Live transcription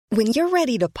When you're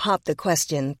ready to pop the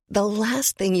question, the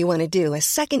last thing you want to do is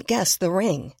second-guess the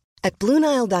ring. At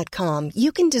BlueNile.com,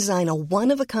 you can design a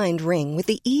one-of-a-kind ring with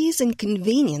the ease and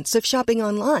convenience of shopping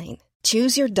online.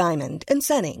 Choose your diamond and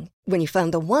setting. When you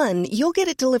find the one, you'll get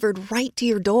it delivered right to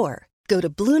your door. Go to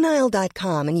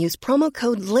BlueNile.com and use promo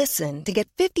code LISTEN to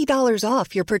get $50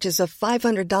 off your purchase of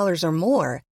 $500 or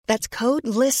more. That's code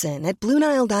LISTEN at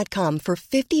BlueNile.com for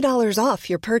 $50 off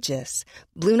your purchase.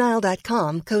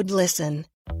 BlueNile.com, code LISTEN.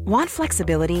 Want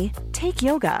flexibility? Take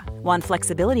yoga. Want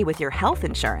flexibility with your health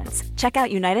insurance? Check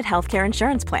out United Healthcare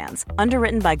Insurance Plans.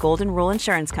 Underwritten by Golden Rule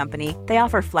Insurance Company, they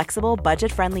offer flexible,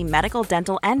 budget-friendly medical,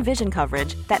 dental, and vision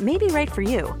coverage that may be right for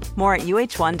you. More at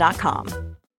uh1.com.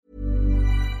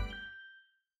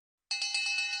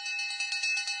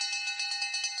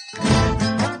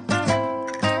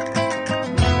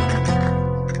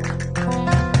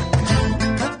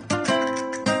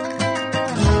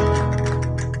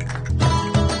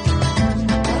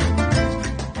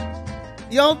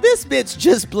 Y'all, this bitch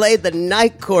just played the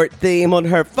Night Court theme on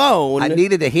her phone. I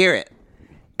needed to hear it.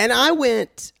 And I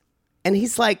went, and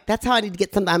he's like, that's how I need to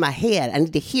get something out of my head. I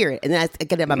need to hear it, and then I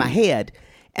get it out of my head.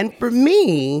 And for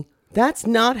me, that's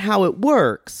not how it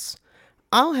works.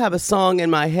 I'll have a song in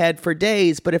my head for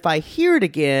days, but if I hear it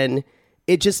again,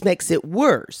 it just makes it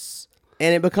worse.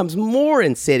 And it becomes more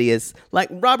insidious, like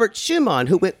Robert Schumann,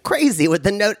 who went crazy with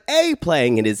the note A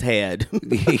playing in his head.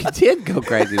 He did go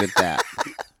crazy with that.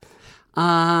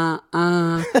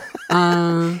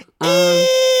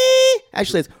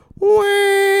 Actually, it's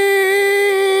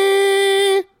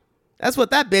that's what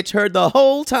that bitch heard the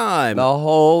whole time. The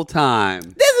whole time.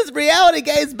 This is Reality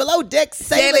Gaze Below Deck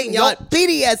Sailing Yacht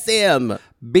BDSM.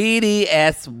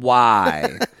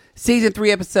 BDSY. Season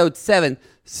 3, Episode 7,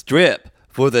 Strip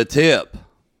for the Tip.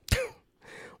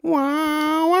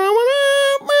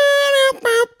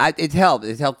 It helped.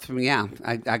 It helped for me. Yeah,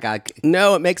 I got.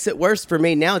 No, it makes it worse for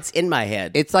me. Now it's in my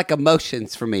head. It's like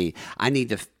emotions for me. I need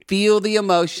to feel the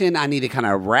emotion. I need to kind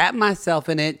of wrap myself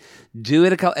in it, do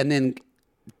it, and then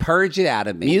purge it out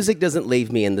of me. Music doesn't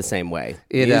leave me in the same way.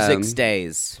 Music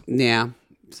stays. Yeah.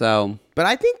 So, but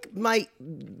I think my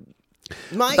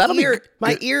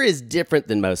ear is different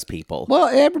than most people. Well,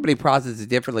 everybody processes it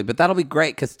differently, but that'll be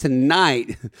great because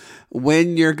tonight,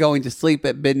 when you're going to sleep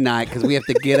at midnight, because we have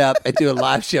to get up and do a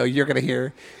live show, you're going to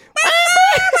hear.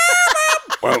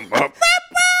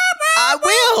 I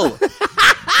will.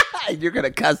 You're going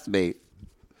to cuss me.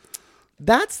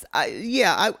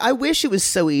 I wish it was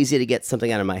so easy to get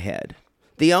something out of my head.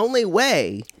 The only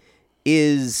way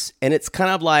is, and it's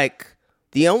kind of like,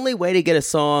 the only way to get a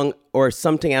song or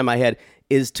something out of my head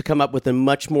is to come up with a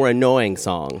much more annoying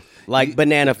song, like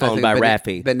Banana Phone by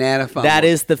Raffi. Banana Phone. That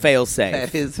is the fail-safe.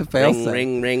 That is the fail-safe.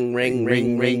 Ring, ring, ring,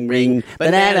 ring, ring, ring.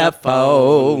 Banana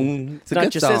Phone. It's a Not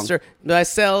good your song. sister. My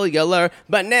cellular,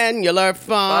 bananular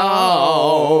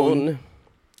phone.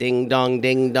 Ding, dong,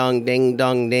 ding, dong, ding,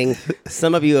 dong, ding.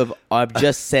 Some of you have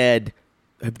just said...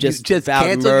 have just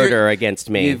vowed murder against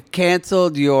me. You've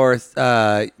canceled your,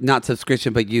 not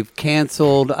subscription, but you've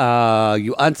canceled,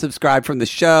 you unsubscribed from the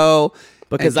show.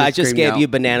 Because I just gave you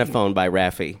Banana Phone by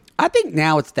Raffi. I think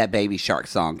now it's that Baby Shark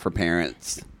song for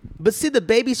parents. But see, the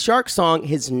Baby Shark song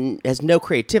has no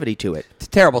creativity to it. It's a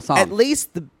terrible song. At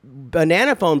least the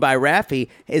Banana Phone by Raffi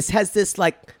has this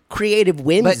like creative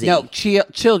whimsy. But no,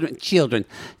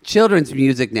 children's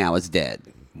music now is dead.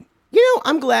 You know,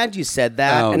 I'm glad you said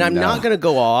that, and I'm not going to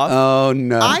go off. Oh,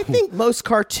 no. I think most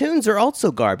cartoons are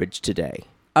also garbage today.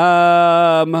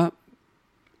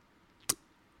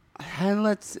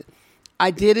 I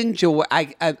did enjoy.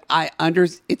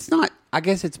 It's not. I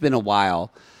guess it's been a while,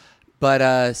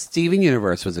 but Steven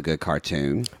Universe was a good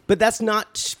cartoon. But that's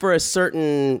not for a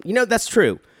certain. You know, that's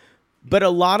true. But a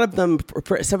lot of them,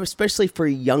 especially for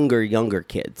younger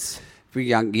kids. For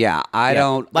young, yeah. I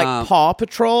don't like Paw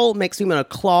Patrol makes me want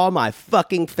to claw my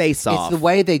fucking face off. It's the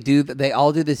way they do. They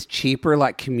all do this cheaper,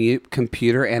 like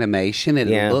computer animation, and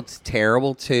it looks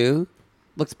terrible too.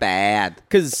 Looks bad.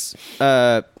 Because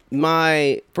for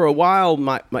a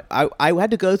while, I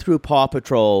had to go through Paw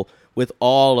Patrol with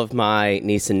all of my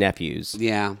niece and nephews.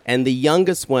 Yeah, and the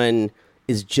youngest one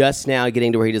is just now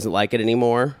getting to where he doesn't like it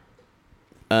anymore.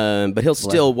 But he'll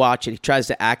still watch it. He tries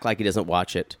to act like he doesn't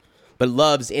watch it, but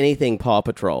loves anything Paw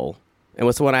Patrol. And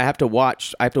what's the one I have to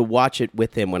watch? I have to watch it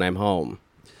with him when I'm home.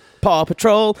 Paw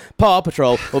Patrol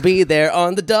will be there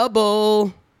on the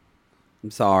double.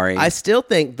 I'm sorry. I still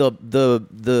think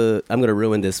the I'm going to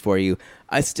ruin this for you.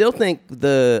 I still think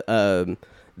that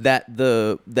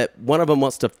one of them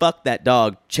wants to fuck that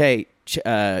dog Chase.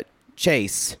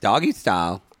 Doggy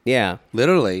style. Yeah,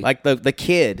 literally. Like the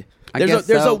kid.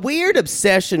 There's a weird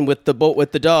obsession with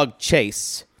the dog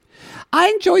Chase. I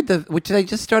enjoyed which they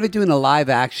just started doing a live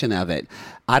action of it.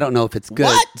 I don't know if it's good,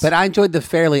 What? but I enjoyed the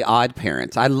Fairly Odd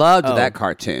Parents. I loved that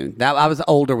cartoon. I was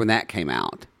older when that came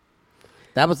out.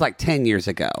 That was like 10 years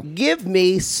ago. Give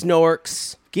me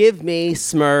Snorks. Give me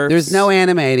Smurfs. There's no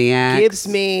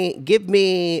Animaniacs.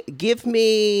 Give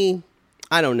me.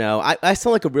 I don't know. I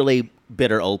sound like a really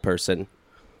bitter old person,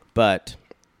 but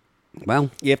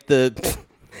Well, if the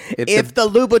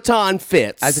Louboutin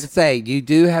fits, I was going to say, you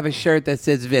do have a shirt that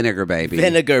says Vinegar Baby.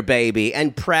 Vinegar Baby,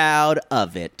 and proud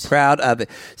of it. Proud of it.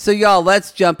 So, y'all,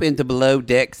 let's jump into Below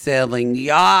Deck Selling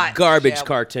Yacht. Garbage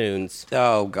cartoons.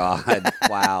 Oh, God.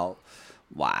 Wow.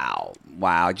 Wow.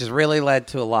 It just really led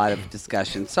to a lot of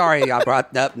discussion. Sorry I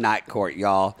brought up Night Court,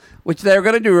 y'all, which they were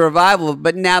going to do a revival of,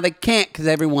 but now they can't because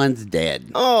everyone's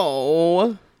dead.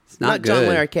 Oh. It's not John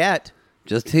good. Larroquette.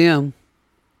 Just him.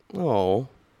 Oh.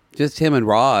 Just him and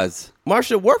Roz.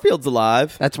 Marsha Warfield's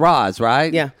alive. That's Roz,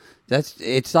 right? Yeah.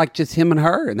 It's like just him and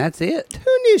her, and that's it.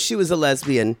 Who knew she was a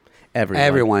lesbian?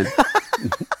 Everyone.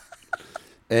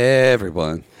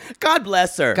 Everyone. God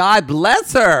bless her. God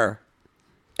bless her.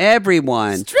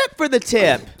 Everyone. Strip for the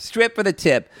tip. Strip for the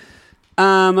tip.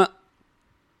 Gary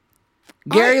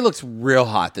looks real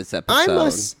hot this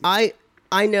episode.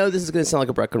 I know this is going to sound like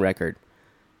a broken record.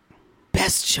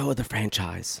 Best show of the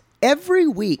franchise. Every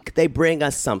week they bring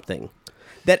us something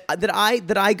that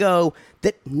I go,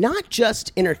 that not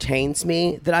just entertains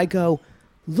me, that I go,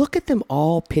 look at them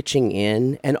all pitching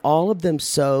in, and all of them,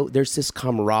 so there's this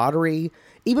camaraderie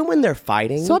even when they're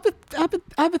fighting. So I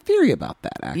have a theory about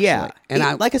that, actually. Yeah.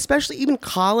 And like, especially even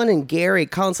Colin and Gary.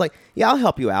 Colin's like, yeah, I'll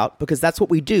help you out because that's what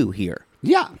we do here.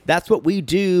 Yeah. That's what we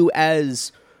do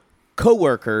as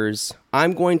coworkers.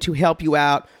 I'm going to help you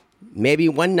out. Maybe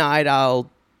one night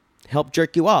I'll help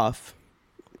jerk you off.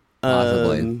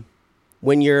 Possibly.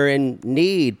 When you're in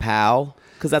need, pal.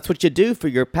 Because that's what you do for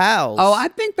your pals. Oh, I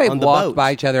think they've on the walked boat.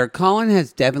 by each other. Colin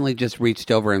has definitely just reached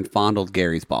over and fondled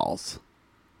Gary's balls.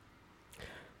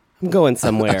 I'm going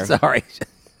somewhere. Sorry.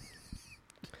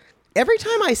 Every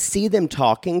time I see them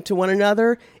talking to one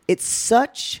another, it's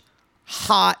such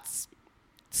hot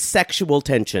sexual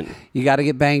tension. You got to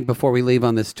get banged before we leave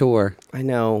on this tour. I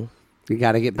know. You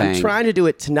got to get banged. I'm trying to do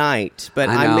it tonight, but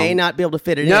I I know. may not be able to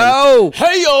fit it in. No!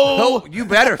 Hey, yo! Oh, you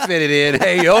better fit it in.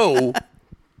 Hey, yo.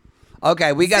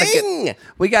 Okay, we got Zing!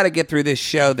 to get through this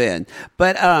show then.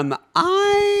 But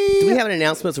Do we have an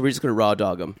announcement, or we're just going to raw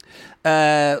dog them?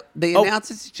 the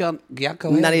announcements, John. Yeah, go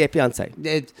ahead. 90 Day Fiance.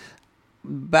 It's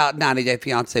about 90 Day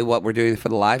Fiance, what we're doing for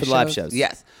the live shows. the live shows.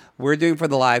 Yes. We're doing for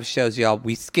the live shows, y'all.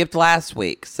 We skipped last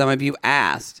week. Some of you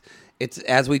asked. It's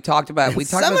as we talked about.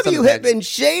 Some of you have been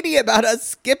shady about us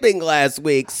skipping last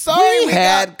week. Sorry, we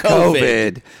had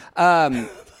COVID.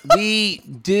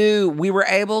 We were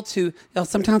able to,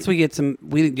 sometimes we get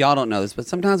y'all don't know this, but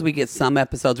sometimes we get some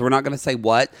episodes, we're not going to say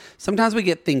what, sometimes we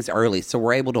get things early, so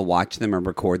we're able to watch them and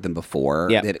record them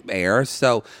before it airs.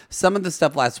 So some of the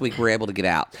stuff last week we're able to get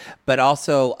out, but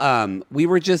also we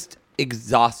were just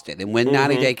exhausted. And when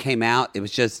 90 Day came out, it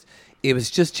was just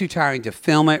too tiring to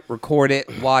film it, record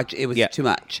it, watch. It was too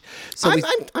much. So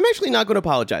I'm actually not going to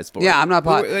apologize for it. yeah, I'm not.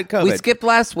 We had COVID. We skipped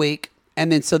last week. And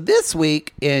then, so this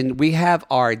week, we have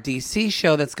our DC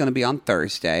show that's going to be on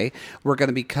Thursday. We're going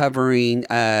to be covering...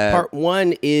 Part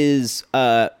 1 is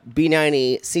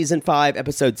B90 Season 5,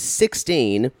 Episode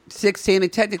 16. 16,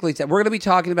 and technically, we're going to be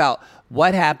talking about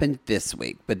what happened this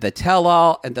week. But the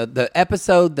tell-all, and the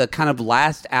episode, the kind of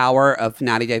last hour of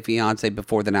 90 Day Fiancé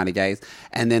before the 90 days,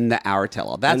 and then the hour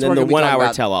tell-all. That's And then what the we're gonna be 1 talking hour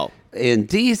about tell-all. in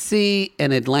DC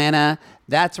and Atlanta.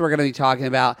 That's what we're going to be talking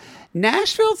about.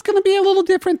 Nashville's going to be a little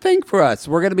different thing for us.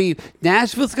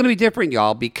 Nashville's going to be different,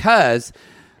 y'all, because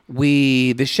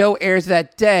the show airs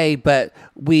that day, but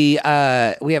we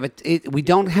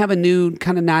don't have a new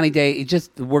kind of 90 day.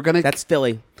 That's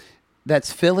Philly.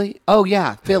 That's Philly. Oh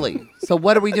yeah, Philly. So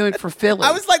what are we doing for Philly?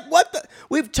 I was like, what the?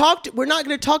 We're not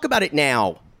going to talk about it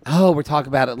now. Oh, we're talking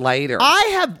about it later.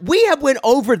 We have went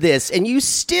over this, and you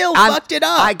still fucked it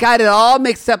up. I got it all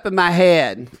mixed up in my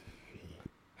head.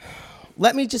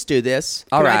 Let me just do this.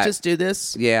 All Can right. I just do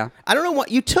this? Yeah. I don't know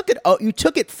what you took it. Oh, you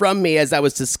took it from me as I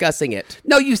was discussing it.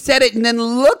 No, you said it and then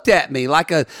looked at me like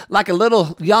a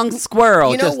little young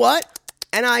squirrel. You know what?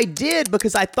 And I did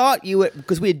because I thought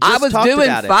because we had I just was talked doing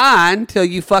about it. fine till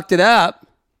you fucked it up.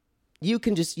 You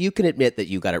can admit that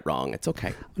you got it wrong. It's okay.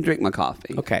 I'll drink my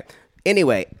coffee. Okay.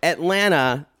 Anyway,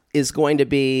 Atlanta is going to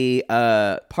be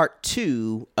part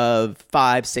 2 of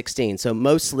 5/16. So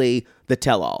mostly the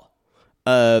tell-all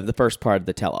of the first part of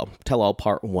the tell-all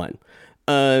part 1.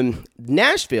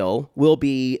 Nashville will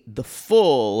be the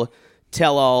full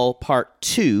tell-all part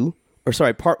 2, or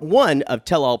sorry, part 1 of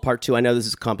tell-all part 2. I know this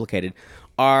is complicated.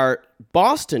 Our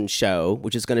Boston show,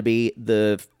 which is going to be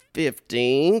the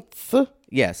 15th,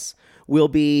 yes, will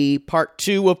be part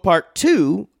 2 of part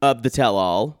 2 of the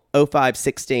tell-all,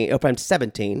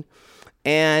 0517.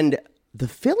 And the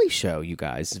Philly show, you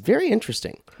guys, is very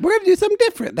interesting. We're going to do something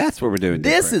different. That's what we're doing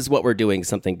different. This is what we're doing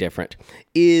something different,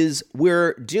 is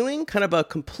we're doing kind of a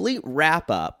complete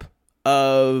wrap-up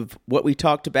of what we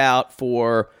talked about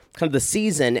for kind of the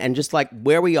season and just like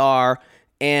where we are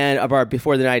and of our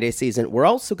Before the 90 Day season. We're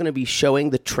also going to be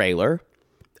showing the trailer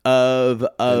of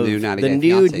the new 90 Day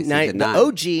Fiancé, the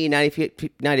OG 90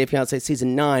 Day Fiancé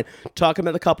season 9, talking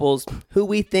about the couples who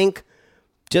we think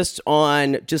just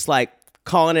like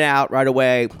calling it out right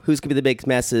away, who's going to be the big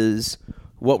messes,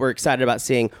 what we're excited about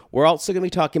seeing. We're also going to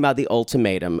be talking about The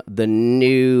Ultimatum, the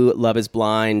new Love is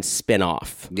Blind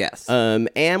spinoff. Yes. And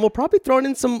we'll probably throw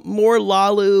in some more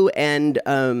Lalu and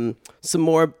some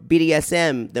more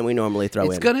BDSM than we normally throw in.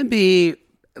 It's going to be,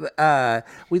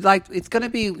 it's going to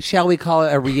be, shall we call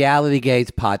it a reality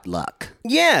gaze potluck?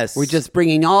 Yes. We're just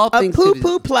bringing all things. A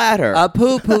poo-poo platter. A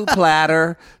poo-poo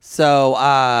platter.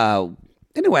 So,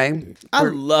 anyway, I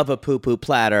love a poo-poo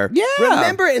platter. Yeah.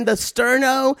 Remember in the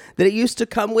sterno that it used to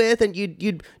come with, and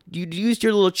you'd use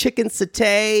your little chicken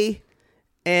satay,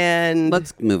 and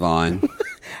let's move on.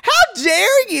 How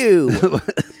dare you?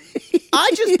 I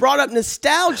just brought up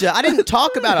nostalgia. I didn't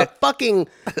talk about a fucking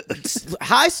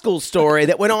high school story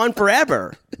that went on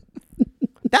forever.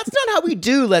 That's not how we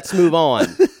do. Let's move on.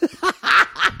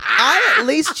 I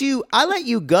let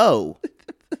you go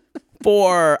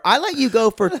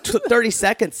for 30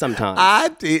 seconds sometimes.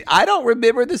 I don't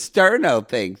remember the sterno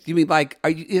things. You mean like, are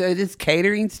you this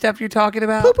catering stuff you're talking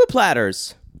about? Poo-poo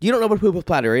platters. You don't know what a poo-poo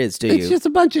platter is, do you? It's just a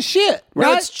bunch of shit, right?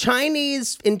 No, it's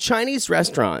Chinese, in Chinese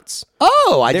restaurants.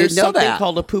 Oh, I There's didn't know that. There's something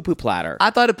called a poo-poo platter. I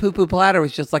thought a poo-poo platter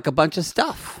was just like a bunch of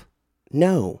stuff.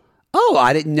 No. Oh,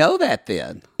 I didn't know that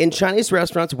then. In Chinese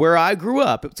restaurants where I grew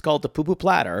up, it's called the poo-poo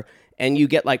platter, and you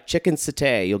get like chicken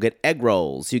satay, you'll get egg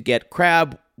rolls, you get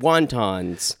crab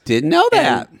wontons. Didn't know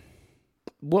that. And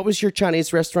what was your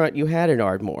Chinese restaurant you had in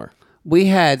Ardmore? We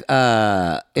had,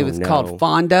 it was called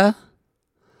Fonda.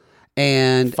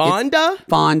 And Fonda?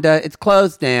 Fonda. It's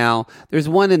closed now. There's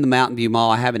one in the Mountain View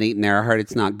Mall. I haven't eaten there. I heard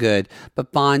it's not good.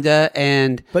 But Fonda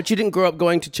and... But you didn't grow up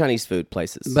going to Chinese food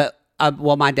places. But,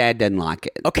 well, my dad doesn't like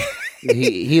it. Okay.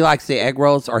 he likes the egg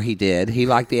rolls, or he did. He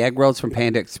liked the egg rolls from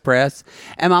Panda Express.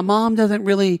 And my mom doesn't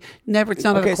really, it's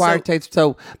not an acquired taste.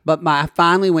 So, but I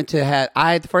finally went to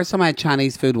the first time I had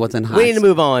Chinese food was in high school. We need to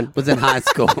move on. Was in high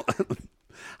school.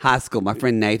 High school. My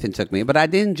friend Nathan took me. But I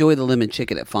did enjoy the lemon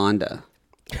chicken at Fonda.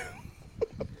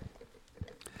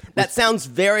 That sounds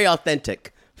very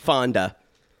authentic. Fonda.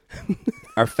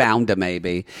 Or Founda,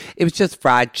 maybe. It was just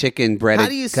fried chicken, breaded. How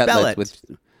do you spell it?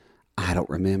 I don't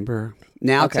remember.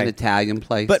 Now it's an Italian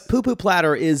place. But poo-poo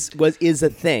platter is a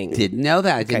thing. Didn't know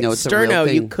that. I didn't know it's a real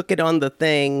thing. You cook it on the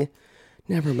thing.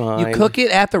 Never mind. You cook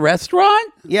it at the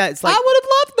restaurant? Yeah, it's like... I would have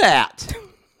loved that.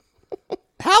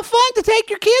 How fun to take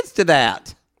your kids to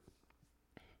that.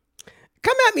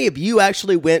 Come at me if you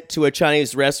actually went to a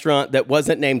Chinese restaurant that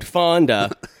wasn't named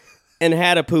Fonda and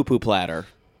had a poo-poo platter.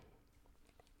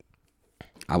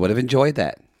 I would have enjoyed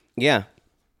that. Yeah.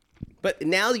 But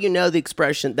now you know the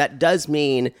expression, that does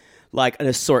mean like an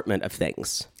assortment of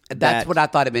things. That's what I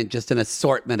thought it meant, just an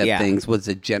assortment of things.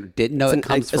 Didn't know it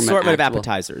comes from an assortment of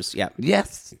appetizers, yeah.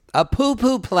 Yes. A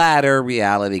poo-poo platter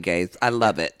reality gaze. I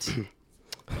love it.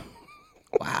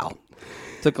 Wow.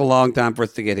 Took a long time for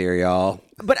us to get here, y'all.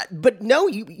 But no,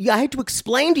 I had to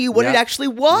explain to you what it actually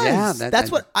was. Yeah,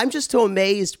 that's what I'm just so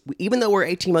amazed. Even though we're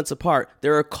 18 months apart,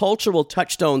 there are cultural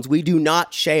touchstones we do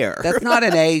not share. That's not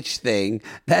an age thing.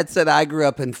 That's that I grew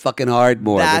up in fucking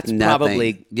Ardmore. That's with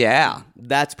nothing. probably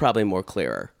That's probably more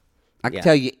clearer. I can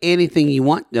tell you anything you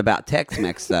want about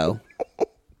Tex-Mex, though.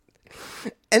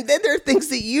 And then there are things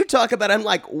that you talk about. I'm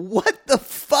like, what the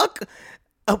fuck?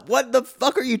 What the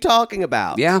fuck are you talking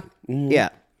about? Yeah. Mm-hmm.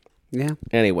 Yeah.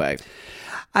 Anyway.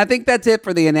 I think that's it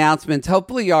for the announcements.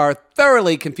 Hopefully you are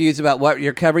thoroughly confused about what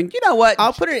you're covering. You know what?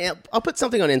 I'll put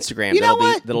something on Instagram. You know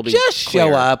what? That'll be just clear.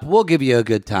 show up. We'll give you a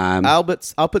good time. I'll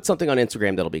put something on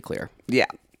Instagram that'll be clear. Yeah.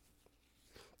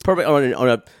 Probably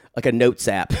on a notes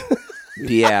app.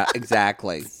 Yeah,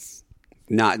 exactly.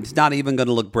 It's not even going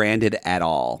to look branded at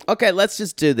all. Okay, let's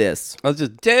just do this.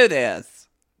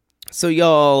 So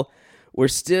y'all, we're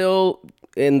still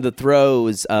in the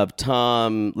throes of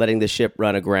Tom letting the ship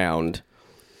run aground.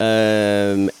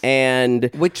 And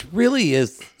which really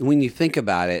is, when you think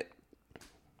about it,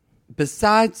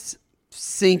 besides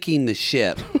sinking the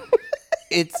ship,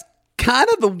 it's kind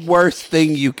of the worst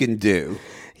thing you can do.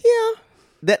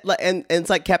 Yeah. And it's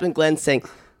like Captain Glenn saying,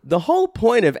 The whole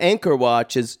point of Anchor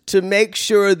Watch is to make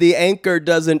sure the anchor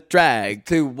doesn't drag.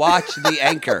 To watch the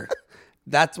anchor.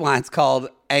 That's why it's called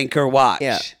Anchor Watch.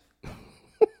 Yeah.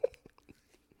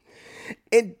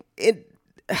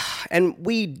 And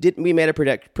we made a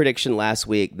prediction last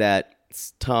week that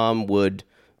Tom would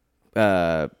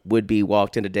be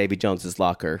walked into Davy Jones's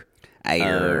locker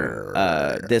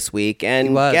this week,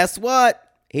 and guess what?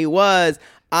 He was.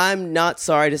 I'm not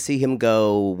sorry to see him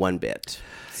go one bit.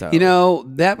 So. You know,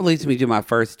 that leads me to my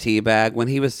first teabag. When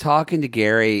he was talking to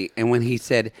Gary, and when he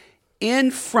said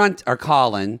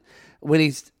Colin, when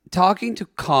he's talking to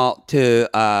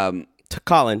Colin.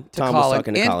 Tom was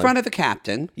talking to in Colin. Front of the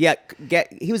captain. Yeah,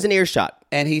 he was in earshot.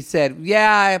 And he said,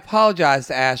 yeah, I apologize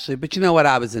to Ashley, but you know what?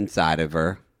 I was inside of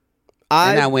her.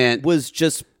 I was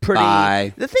just pretty.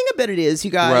 Bye. The thing about it is,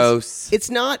 you guys, gross. It's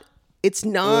not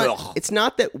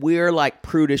that we're like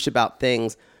prudish about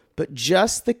things, but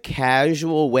just the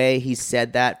casual way he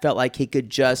said that felt like he could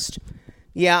just,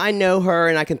 yeah, I know her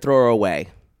and I can throw her away.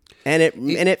 And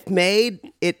it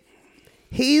made it,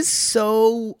 he's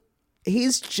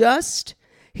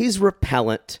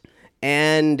repellent.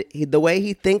 And the way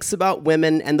he thinks about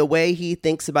women and the way he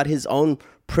thinks about his own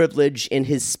privilege in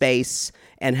his space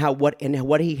and what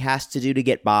he has to do to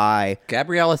get by.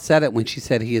 Gabriella said it when she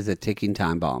said he is a ticking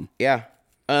time bomb. Yeah.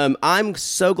 I'm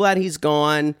so glad he's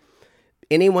gone.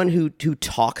 Anyone who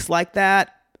talks like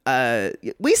that,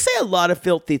 we say a lot of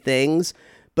filthy things,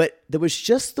 but there was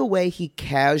just the way he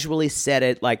casually said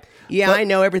it, like, yeah, I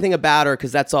know everything about her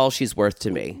because that's all she's worth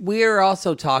to me. We're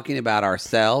also talking about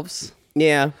ourselves.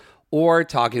 Yeah. Or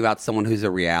talking about someone who's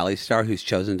a reality star who's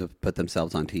chosen to put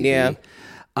themselves on TV. Yeah.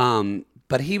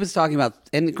 But he was talking about,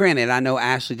 and granted, I know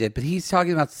Ashley did, but he's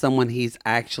talking about someone he's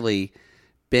actually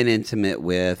been intimate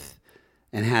with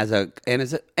and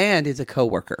is a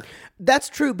coworker. That's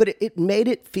true, but it made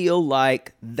it feel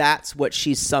like that's what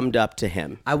she summed up to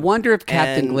him. I wonder if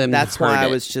Captain Glenn that's heard why it. I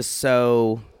was just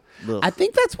so. Ugh. I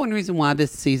think that's one reason why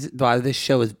this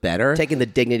show is better. Taking the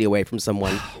dignity away from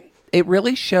someone. It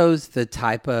really shows the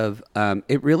type of.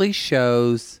 It really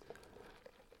shows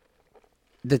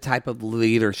the type of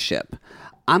leadership.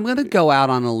 I'm going to go out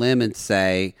on a limb and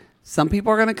say some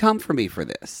people are going to come for me for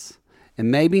this,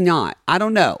 and maybe not. I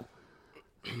don't know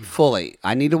fully.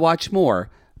 I need to watch more,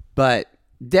 but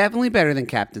definitely better than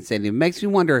Captain Sandy. It makes me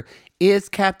wonder: is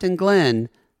Captain Glenn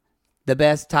the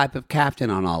best type of captain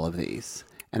on all of these?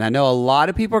 And I know a lot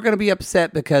of people are going to be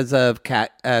upset because of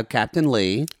Captain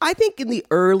Lee. I think in the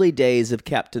early days of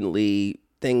Captain Lee,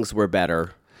 things were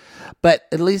better. But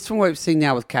at least from what we've seen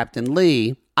now with Captain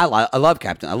Lee, I love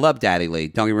Captain. I love Daddy Lee.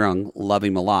 Don't get me wrong, love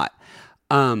him a lot.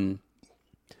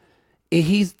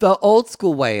 He's the old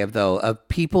school way of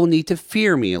people need to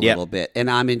fear me a little bit,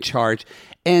 and I'm in charge.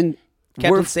 And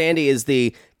Captain Sandy is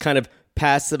the kind of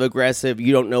passive aggressive.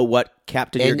 You don't know what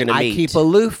captain you're going to meet. I keep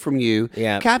aloof from you.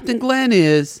 Yeah. Captain Glenn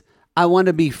is, I want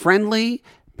to be friendly,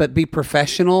 but be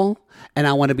professional, and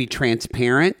I want to be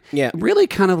transparent. Yeah. Really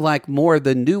kind of like more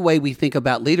the new way we think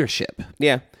about leadership.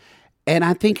 Yeah. And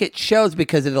I think it shows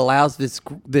because it allows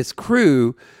this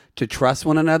crew to trust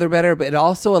one another better, but it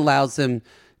also allows them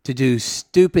to do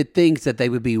stupid things that they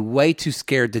would be way too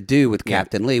scared to do with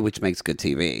Captain Lee, which makes good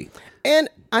TV. And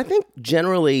I think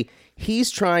generally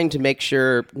he's trying to make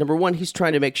sure, number one, he's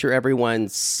trying to make sure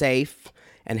everyone's safe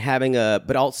and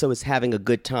but also is having a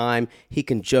good time. He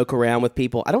can joke around with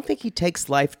people. I don't think he takes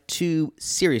life too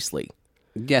seriously.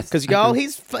 Yes. Because, y'all,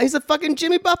 he's a fucking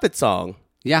Jimmy Buffett song.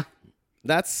 Yeah.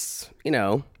 That's,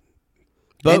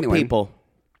 boat people,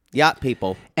 yacht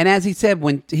people. And as he said,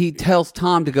 when he tells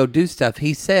Tom to go do stuff,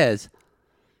 he says,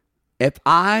 if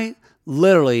I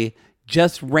literally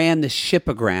just ran the ship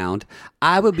aground,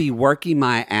 I would be working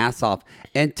my ass off.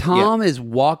 And Tom is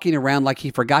walking around like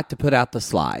he forgot to put out the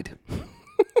slide.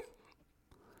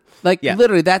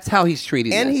 Literally, that's how he's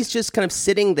treating And this. he's just kind of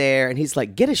sitting there, and he's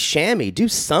like, get a chamois, do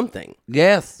something.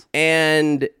 Yes.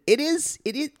 And it is,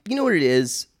 you know what it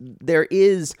is? There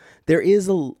is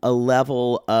a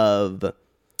level of,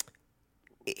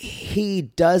 he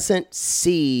doesn't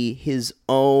see his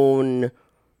own,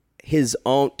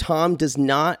 Tom does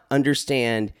not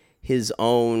understand his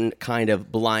own kind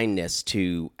of blindness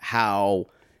to how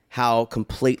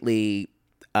completely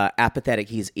apathetic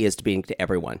he is to being to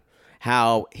everyone.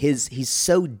 How he's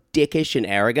so dickish and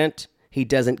arrogant, he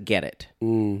doesn't get it.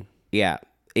 Yeah,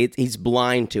 he's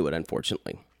blind to it,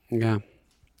 unfortunately. Yeah.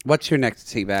 What's your next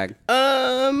teabag?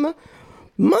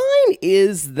 Mine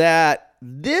is that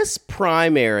this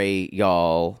primary,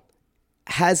 y'all,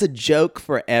 has a joke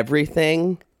for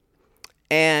everything.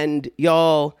 And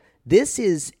y'all, this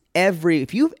is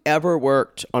if you've ever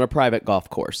worked on a private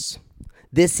golf course,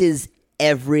 this is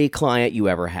every client you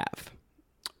ever have.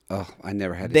 Oh, I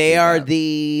never had to They do are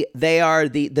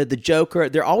that. the joker.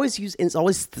 They're always it's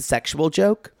always the sexual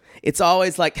joke. It's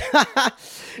always like,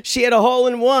 she had a hole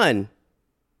in one.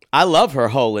 I love her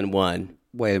hole in one.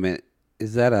 Wait a minute.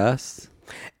 Is that us?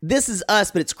 This is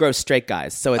us, but it's gross straight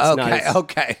guys. So it's not.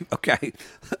 Okay.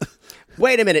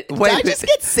 Wait a minute. Wait Did a I just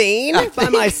minute. get seen by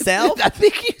myself? I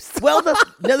think you. Well,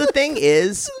 the thing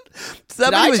is,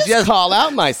 did I just call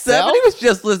out myself? Somebody was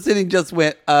just listening. Just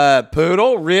went,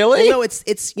 poodle. Really? Well, no,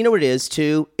 it's you know what it is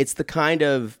too. It's the kind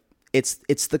of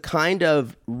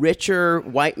richer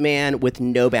white man with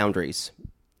no boundaries.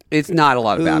 It's not a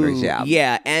lot of boundaries. Ooh, Yeah.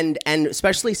 yeah, and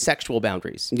especially sexual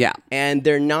boundaries. Yeah. And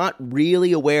they're not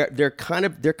really aware. They're kind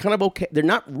of okay. They're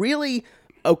not really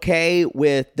okay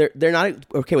with they're not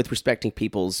okay with respecting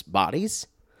people's bodies.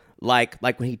 Like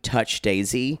when he touched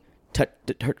Daisy,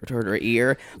 hurt her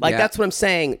ear. Like that's what I'm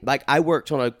saying. Like I worked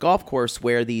on a golf course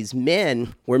where these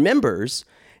men were members,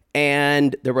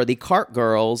 and there were the cart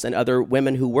girls and other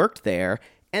women who worked there,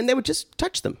 and they would just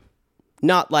touch them.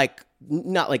 Not like they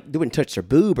wouldn't touch their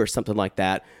boob or something like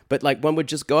that, but like one would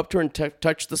just go up to her and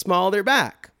touch the small of their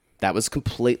back. That was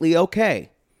completely okay.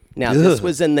 Now, this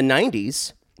was in the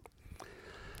 90s,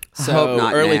 so hope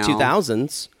not early now.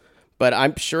 2000s, but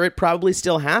I'm sure it probably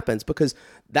still happens because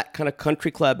that kind of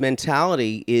country club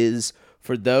mentality is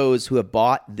for those who have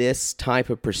bought this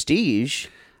type of prestige.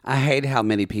 I hate how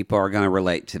many people are going to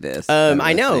relate to this.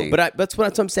 I know, but that's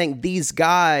what I'm saying. These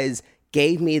guys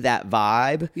gave me that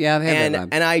vibe. Yeah, they have that vibe.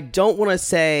 And I don't want to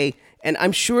say, and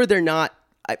I'm sure they're not.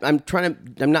 I'm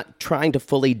not trying to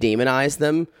fully demonize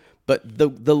them, but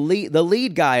the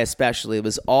lead guy especially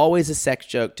was always a sex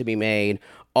joke to be made.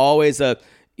 Always that's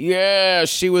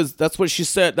what she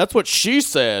said. That's what she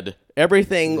said.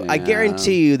 Everything. Yeah. I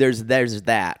guarantee you, there's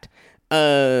that.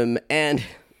 And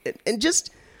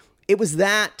just it was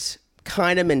that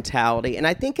kind of mentality, and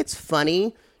I think it's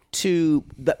funny.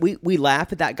 That we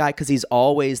laugh at that guy because he's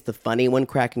always the funny one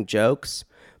cracking jokes,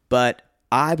 but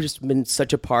I've just been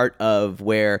such a part of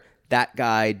where that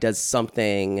guy does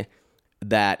something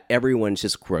that everyone's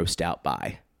just grossed out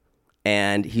by,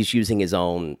 and he's using his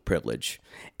own privilege.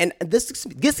 And this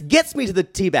gets me to the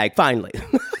teabag finally.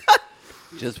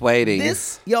 Just waiting.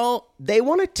 They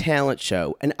want a talent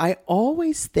show, and I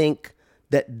always think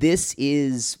that this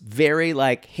is very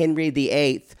like Henry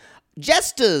VIII.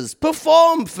 Jesters,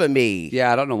 perform for me.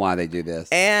 Yeah, I don't know why they do this.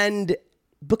 And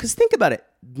because think about it,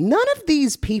 none of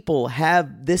these people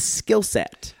have this skill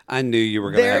set. I knew you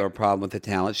were going to have a problem with the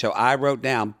talent show. I wrote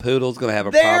down Poodle's going to have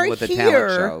a problem with the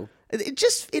talent show.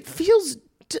 It feels,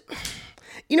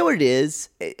 you know what it is?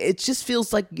 It just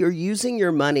feels like you're using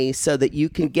your money so that you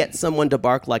can get someone to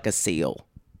bark like a seal.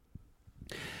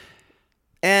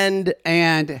 And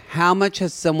how much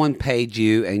has someone paid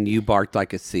you and you barked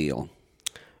like a seal?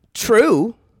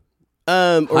 True.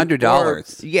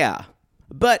 $100. Yeah.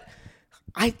 But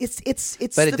it's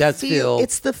but it does feel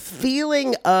it's the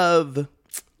feeling of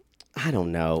I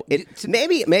don't know.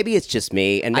 Maybe it's just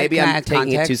me, and maybe I'm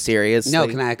taking it too seriously. No,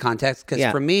 can I add context? Because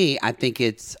for me, I think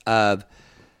it's and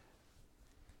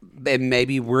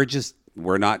maybe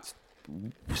we're not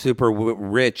super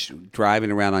rich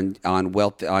driving around on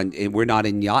wealth we're not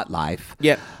in yacht life.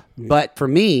 Yeah. But for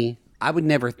me, I would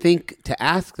never think to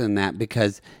ask them that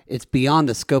because it's beyond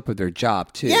the scope of their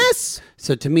job too. Yes.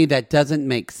 So to me, that doesn't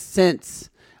make sense.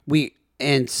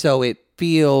 And so it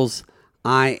feels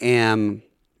I am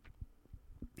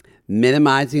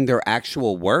minimizing their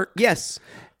actual work. Yes.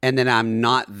 And then I'm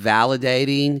not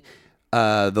validating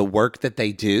the work that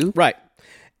they do. Right.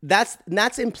 That's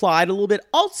implied a little bit.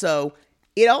 Also,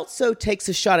 it also takes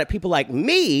a shot at people like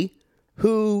me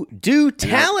who do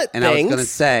talent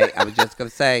things. I was just going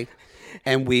to say,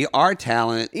 and we are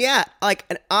talent. Yeah,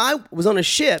 and I was on a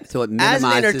ship so it as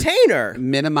an entertainer.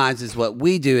 Minimizes what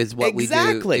we do is what we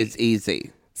do is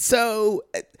easy. So,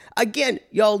 again,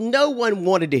 y'all, no one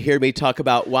wanted to hear me talk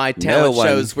about why talent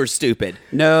shows were stupid.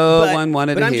 No one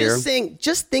wanted to hear. But I'm just saying,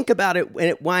 just think about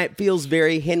it, why it feels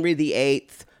very Henry VIII,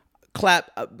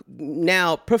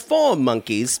 now perform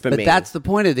monkeys for me. But that's the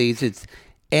point of these. It's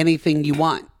anything you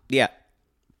want. Yeah.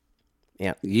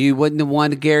 Yeah. You wouldn't have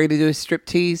wanted Gary to do a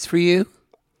striptease for you?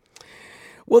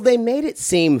 Well, they made it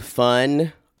seem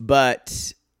fun,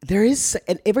 but there is,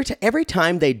 and every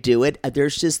time they do it,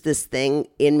 there's just this thing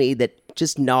in me that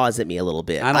just gnaws at me a little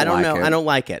bit. I don't know. I don't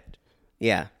like it.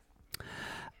 Yeah.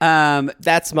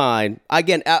 That's mine.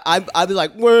 Again, I'd be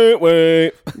like,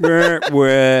 wait.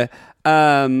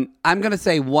 I'm going to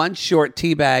say one short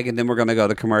teabag, and then we're going to go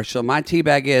to commercial. My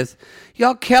teabag is,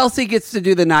 y'all, Kelsey gets to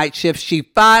do the night shift. She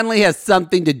finally has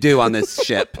something to do on this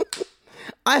ship.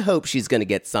 I hope she's going to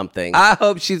get something. I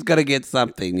hope she's going to get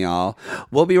something, y'all.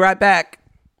 We'll be right back.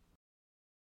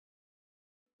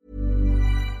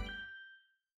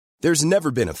 There's never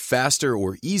been a faster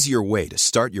or easier way to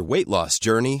start your weight loss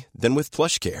journey than with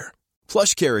PlushCare.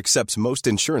 PlushCare accepts most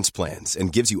insurance plans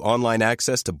and gives you online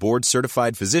access to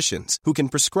board-certified physicians who can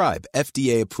prescribe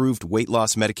FDA-approved weight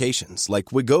loss medications like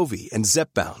Wegovy and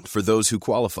Zepbound for those who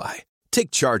qualify. Take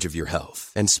charge of your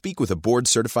health and speak with a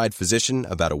board-certified physician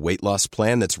about a weight loss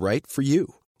plan that's right for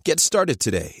you. Get started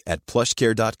today at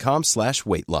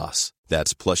plushcare.com/weight loss.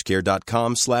 That's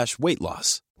plushcare.com/weight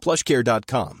loss.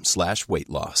 plushcare.com/weight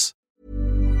loss.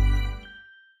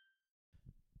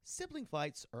 Sibling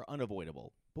fights are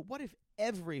unavoidable, but what if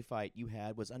every fight you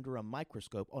had was under a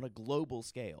microscope on a global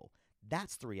scale?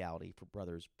 That's the reality for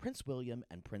brothers Prince William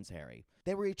and Prince Harry.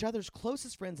 They were each other's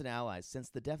closest friends and allies since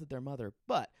the death of their mother,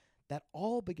 but that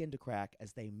all began to crack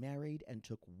as they married and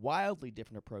took wildly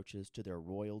different approaches to their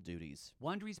royal duties.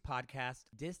 Wondery's podcast,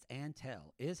 Dis and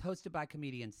Tell, is hosted by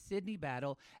comedians Sydney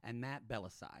Battle and Matt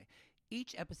Bellassai.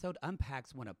 Each episode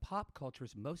unpacks one of pop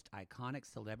culture's most iconic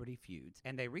celebrity feuds,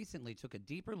 and they recently took a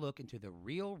deeper look into the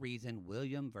real reason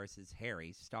William versus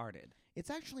Harry started. It's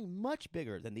actually much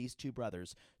bigger than these two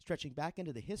brothers, stretching back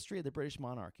into the history of the British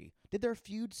monarchy. Did their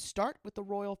feud start with the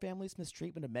royal family's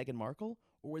mistreatment of Meghan Markle,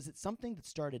 or was it something that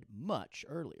started much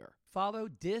earlier? Follow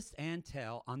Dis and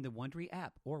Tell on the Wondery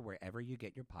app or wherever you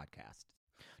get your podcasts.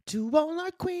 To all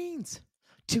our queens,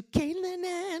 to Caitlin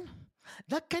and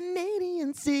the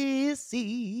Canadian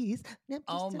sissies.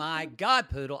 Oh my God,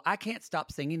 Poodle. I can't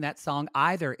stop singing that song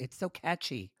either. It's so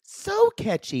catchy. So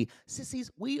catchy. Sissies,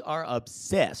 we are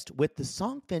obsessed with the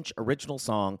Songfinch original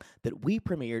song that we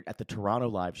premiered at the Toronto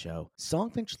Live Show.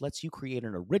 Songfinch lets you create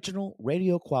an original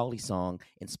radio quality song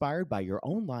inspired by your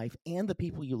own life and the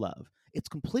people you love. It's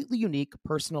completely unique,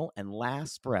 personal, and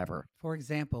lasts forever. For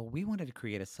example, we wanted to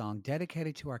create a song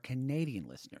dedicated to our Canadian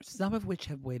listeners, some of which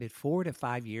have waited 4 to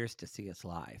 5 years to see us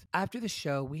live. After the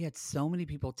show, we had so many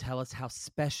people tell us how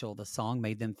special the song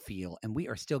made them feel, and we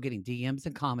are still getting DMs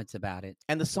and comments about it.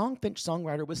 And the Songfinch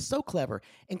songwriter was so clever,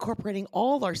 incorporating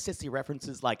all our sissy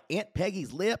references like Aunt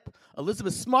Peggy's Lip,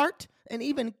 Elizabeth Smart, and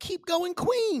even Keep Going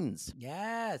Queens.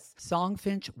 Yes.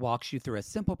 Songfinch walks you through a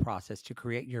simple process to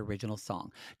create your original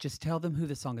song. Just tell them who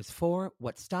the song is for,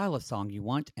 what style of song you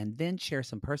want, and then share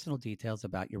some personal details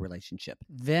about your relationship.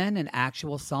 Then an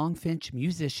actual Songfinch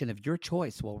musician of your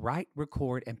choice will write,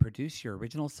 record, and produce your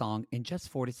original song in just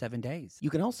 4 to 7 days. You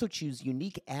can also choose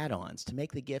unique add-ons to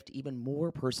make the gift even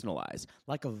more personalized,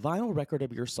 like a vinyl record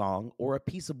of your song or a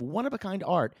piece of one-of-a-kind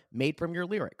art made from your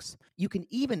lyrics. You can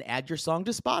even add your song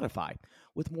to Spotify.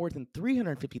 With more than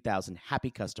 350,000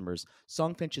 happy customers,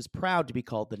 Songfinch is proud to be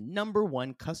called the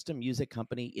 #1 custom music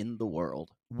company in the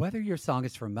world. Whether your song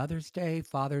is for Mother's Day,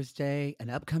 Father's Day, an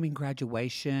upcoming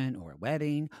graduation, or a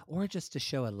wedding, or just to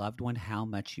show a loved one how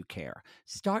much you care,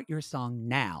 start your song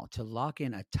now to lock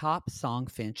in a top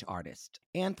Songfinch artist.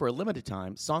 And for a limited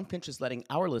time, Songfinch is letting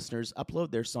our listeners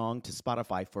upload their song to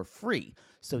Spotify for free,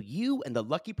 so you and the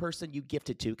lucky person you gift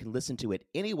it to can listen to it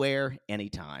anywhere,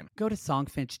 anytime. Go to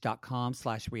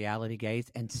songfinch.com/realitygaze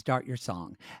and start your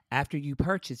song. After you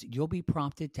purchase, you'll be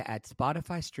prompted to add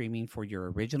Spotify streaming for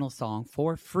your original song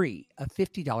for free, a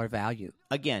 $50 value.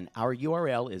 Again, our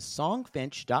URL is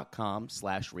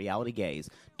songfinch.com/realitygaze.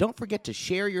 Don't forget to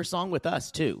share your song with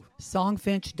us, too.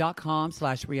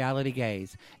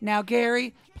 Songfinch.com/realitygaze. Now,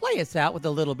 Gary, play us out with a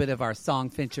little bit of our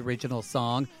Songfinch original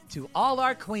song, To All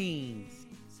Our Queens.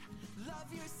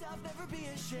 Love yourself, never be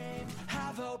ashamed.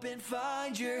 Have hope and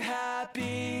find your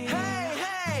happy. Hey,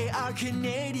 hey, our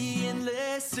Canadian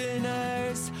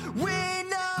listeners. We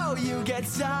know you get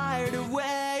tired of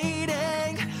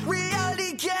waiting.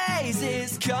 Reality Gaze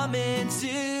is coming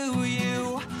to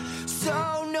you.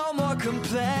 So no more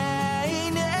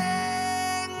complaining.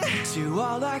 To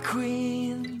all our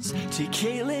queens, to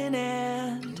Caitlin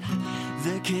and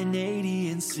the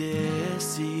Canadian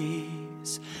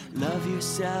sissies. Love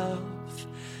yourself,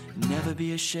 never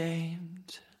be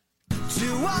ashamed.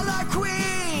 To all our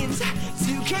queens,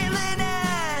 to Caitlin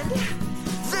and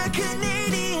the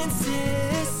Canadian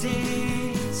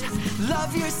sissies.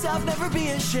 Love yourself, never be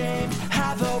ashamed.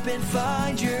 Have hope and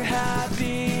find your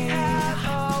happy. Have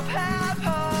hope, have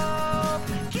hope.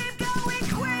 Keep going,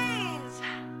 Queens.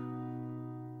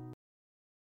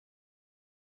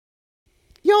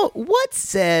 Yo, what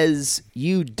says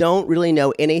you don't really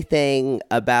know anything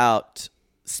about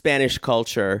Spanish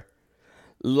culture,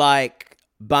 like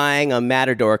buying a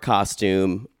Matador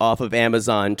costume off of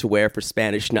Amazon to wear for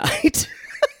Spanish night?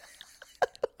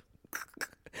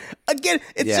 Again,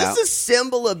 it's just a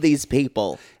symbol of these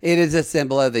people. It is a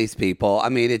symbol of these people. I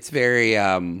mean, it's very,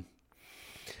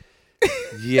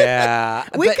 Yeah.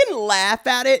 We can laugh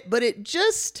at it, but it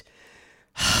just...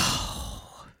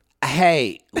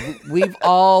 Hey, we've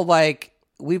all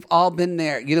been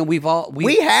there.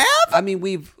 We have? I mean,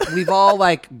 we've all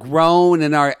like grown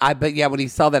in our. But yeah, when he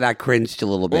saw that, I cringed a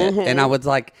little bit, and I was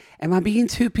like, "Am I being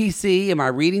too PC? Am I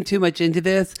reading too much into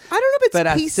this?" I don't know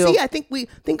if it's PC. I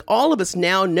think all of us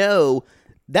now know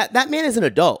that man is an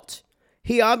adult.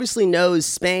 He obviously knows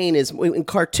Spain is. In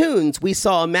cartoons, we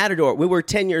saw a matador. We were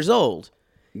 10 years old.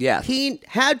 Yeah, he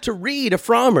had to read a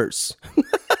Frommer's.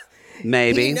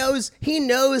 Maybe he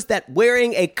knows that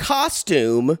wearing a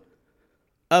costume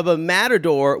of a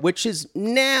matador, which is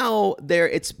now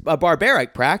it's a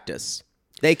barbaric practice.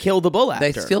 They kill the bull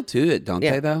after. They still do it, don't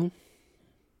they? Though.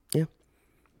 Yeah.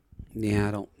 Yeah,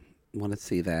 I don't want to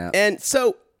see that. And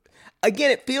so, again,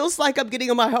 it feels like I'm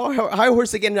getting on my high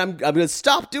horse again, and I'm going to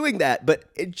stop doing that. But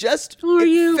it just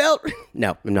felt.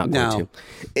 No, I'm not going to.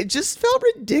 It just felt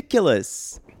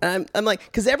ridiculous. I'm like,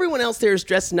 because everyone else there is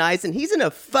dressed nice, and he's in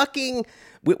a fucking,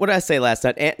 what did I say last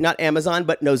night? Not Amazon,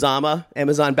 but Nozama.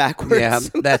 Amazon backwards. Yeah,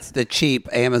 that's the cheap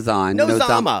Amazon.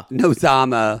 Nozama.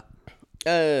 Nozama.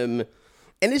 And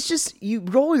it's just, you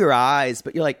roll your eyes,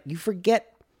 but you're like, you forget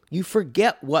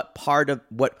what part of,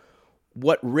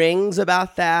 what rings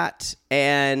about that,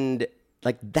 and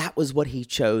like, that was what he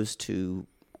chose to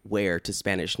wear to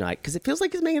Spanish Night, because it feels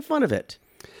like he's making fun of it.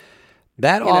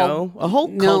 That a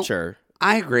whole culture.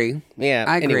 I agree. Yeah.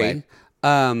 I agree.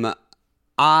 Anyway.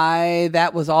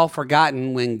 That was all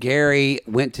forgotten when Gary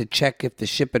went to check if the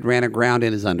ship had ran aground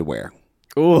in his underwear.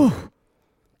 Oh,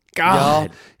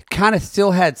 God. Kind of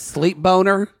still had sleep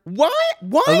boner. Why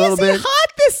is he hot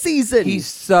this season? He's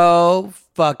so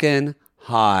fucking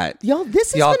hot. Y'all,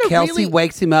 this has been Kelsey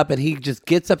wakes him up and he just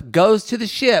gets up, goes to the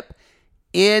ship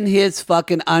in his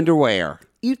fucking underwear.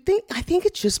 I think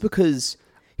it's just because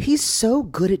he's so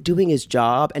good at doing his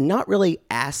job and not really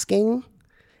asking.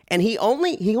 And he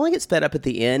only gets fed up at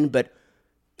the end, but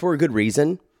for a good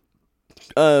reason.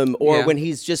 When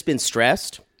he's just been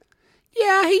stressed.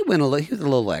 Yeah, he was a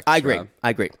little extra. I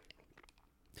agree.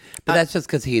 But that's just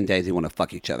because he and Daisy want to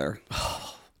fuck each other.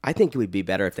 I think it would be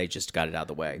better if they just got it out of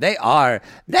the way. They are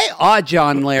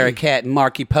John Larroquette and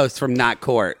Marky Post from Night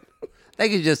Court. They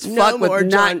could just fuck with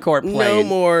Night Court playing. No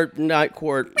more Night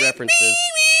Court references.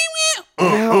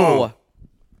 No.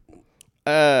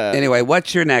 Anyway,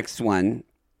 what's your next one?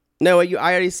 No, I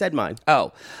already said mine.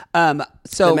 Oh.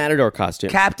 So the Matador costume.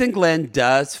 Captain Glenn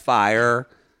does fire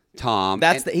Tom.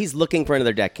 He's looking for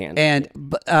another deckhand. And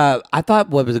I thought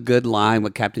what was a good line,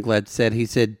 what Captain Glenn said, he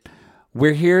said,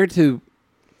 "We're here to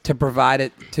provide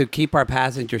it, to keep our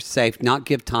passengers safe, not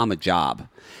give Tom a job."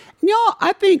 And y'all,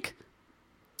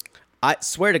 I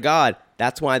swear to God,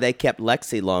 that's why they kept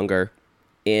Lexi longer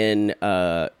in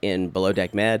Below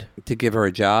Deck Med. To give her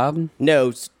a job?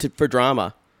 No, for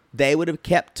drama. They would have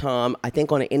kept Tom, I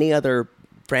think on any other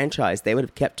franchise, they would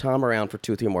have kept Tom around for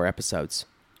 2 or 3 more episodes.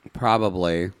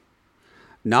 Probably.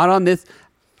 Not on this.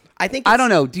 I don't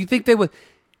know. Do you think they would?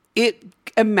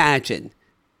 Imagine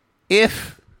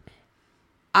if,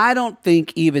 I don't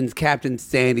think even Captain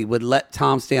Sandy would let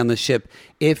Tom stay on the ship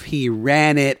if he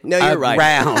ran it you're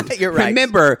around. Right. You're right.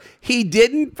 Remember, he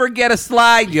didn't forget a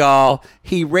slide, y'all.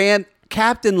 He ran.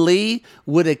 Captain Lee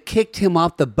would have kicked him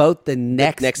off the boat the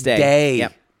next day.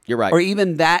 Yep, you're right. Or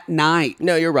even that night.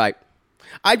 No, you're right.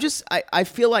 I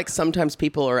feel like sometimes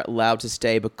people are allowed to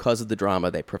stay because of the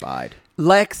drama they provide.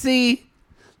 Lexi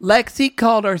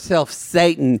called herself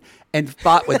Satan and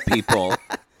fought with people,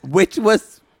 which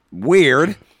was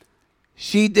weird.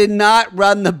 She did not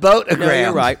run the boat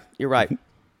aground. No, you're right.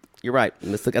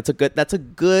 That's a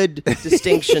good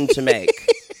distinction to make.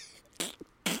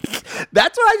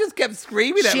 That's what I just kept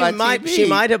screaming at my TV. She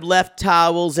might have left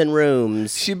towels in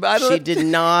rooms. She did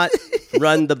not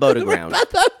run the boat aground.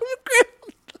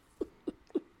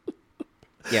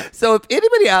 Yeah. So if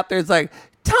anybody out there is like,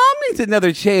 Tom needs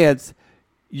another chance,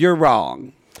 you're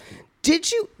wrong.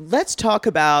 Let's talk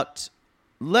about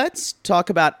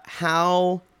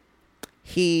how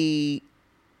he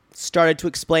started to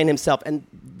explain himself. And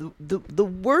the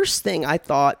worst thing I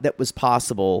thought that was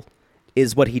possible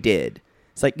is what he did.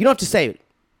 It's like, you don't have to say it.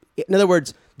 In other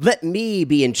words, let me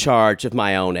be in charge of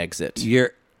my own exit.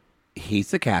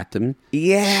 He's the captain.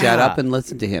 Yeah. Shut up and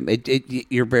listen to him.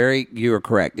 You're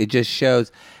correct. It just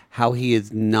shows how he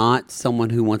is not someone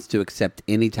who wants to accept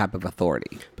any type of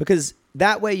authority. Because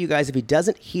that way, you guys, if he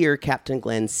doesn't hear Captain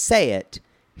Glenn say it,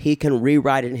 he can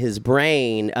rewrite it in his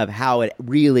brain of how it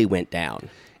really went down.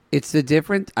 It's the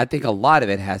difference. I think a lot of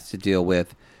it has to deal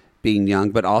with being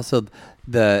young, but also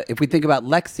if we think about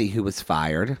Lexi, who was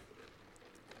fired,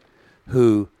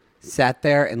 who sat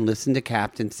there and listened to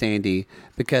Captain Sandy,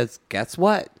 because guess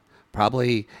what?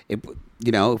 Probably,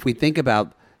 if we think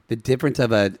about the difference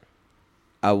of a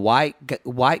white,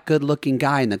 good-looking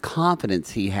guy and the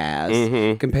confidence he has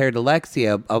compared to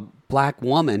Lexi, a black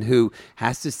woman who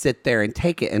has to sit there and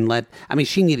take it and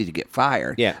she needed to get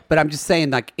fired. Yeah. But I'm just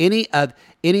saying, like any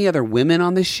other women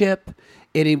on the ship,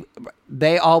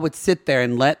 they all would sit there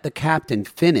and let the captain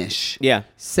finish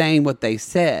saying what they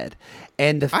said.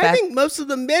 And the fact, I think most of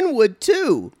the men would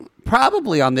too.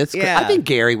 Probably on this. Yeah. I think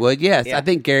Gary would, yes. Yeah. I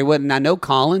think Gary would, and I know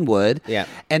Colin would. Yeah.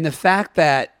 And the fact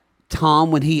that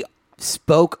Tom, when he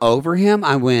spoke over him,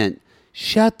 I went,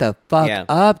 shut the fuck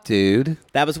up, dude.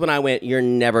 That was when I went, you're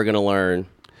never going to learn.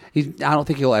 I don't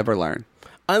think he'll ever learn.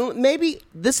 Maybe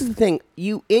this is the thing.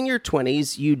 You, in your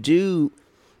 20s,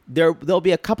 there'll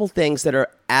be a couple things that are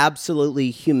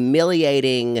absolutely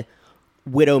humiliating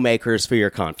widowmakers for your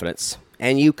confidence.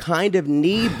 And you kind of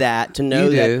need that to know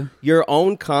that your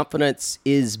own confidence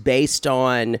is based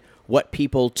on what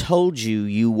people told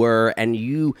you were, and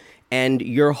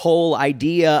your whole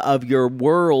idea of your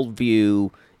worldview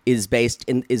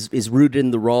is rooted in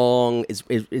the wrong, is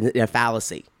in a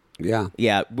fallacy. Yeah.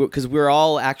 Yeah, because we're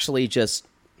all actually just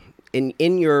in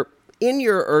your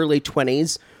early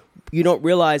 20s, you don't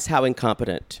realize how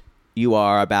incompetent you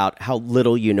are about how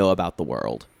little you know about the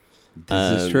world.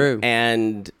 This is true.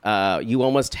 And you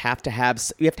almost have to have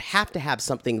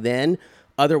something then,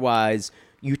 otherwise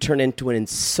you turn into an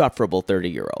insufferable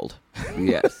 30-year-old.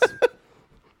 Yes.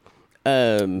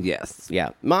 Yes. Yeah.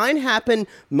 Mine,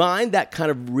 that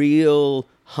kind of real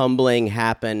humbling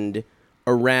happened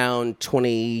around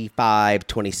 25,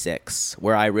 26,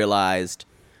 where I realized,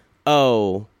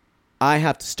 I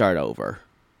have to start over.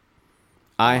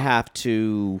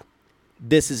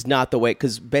 This is not the way,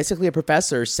 because basically a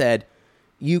professor said,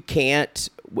 you can't,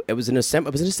 it was in a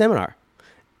seminar.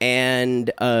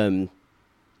 And I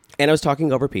was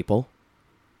talking over people,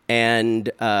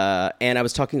 and I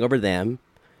was talking over them.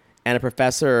 And a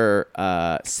professor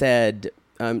said,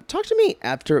 talk to me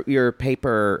after your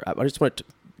paper. I just want to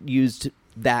use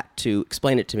that to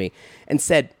explain it to me. And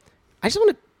said, I just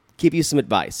want to give you some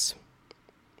advice.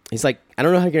 He's like, I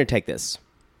don't know how you're going to take this,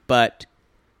 but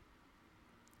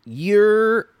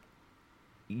you're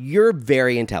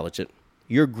very intelligent.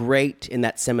 You're great in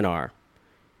that seminar.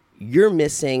 You're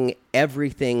missing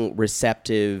everything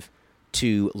receptive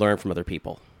to learn from other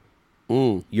people.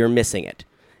 You're missing it.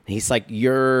 He's like,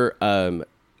 you're the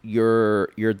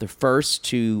first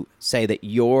to say that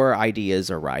your ideas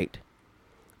are right,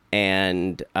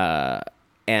 and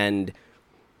when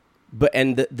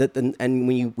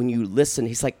you listen,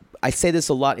 he's like, I say this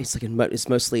a lot. He's like,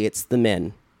 it's the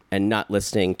men and not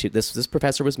listening to this. This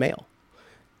professor was male,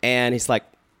 and he's like,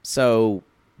 so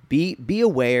be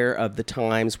aware of the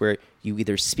times where you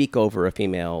either speak over a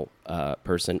female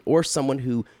person or someone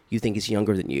who you think is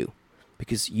younger than you.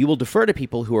 Because you will defer to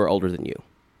people who are older than you.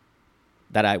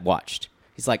 That I watched.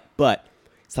 He's like, but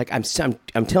it's like I'm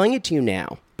telling it to you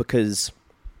now because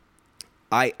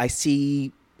I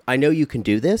know you can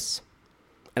do this,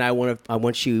 and I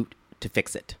want you to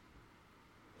fix it.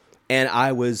 And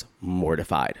I was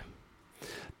mortified.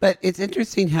 But it's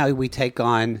interesting how we take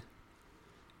on.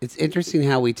 But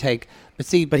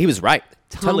see, but he was right.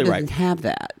 Tom totally doesn't right. have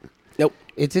that. Nope.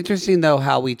 It's interesting though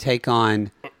how we take on.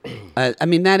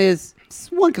 That is.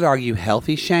 One could argue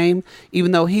healthy shame,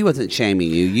 even though he wasn't shaming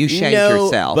you. You shamed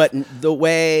yourself. But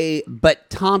But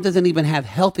Tom doesn't even have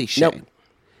healthy shame. Nope.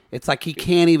 It's like he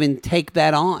can't even take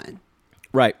that on.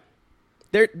 Right.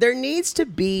 There needs to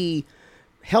be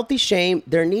healthy shame.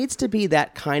 There needs to be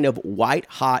that kind of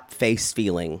white-hot face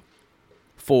feeling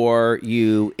for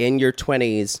you in your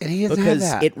 20s. And he doesn't have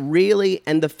that. It really,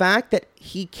 and the fact that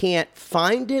he can't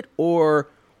find it or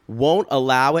won't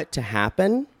allow it to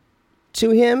happen to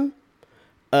him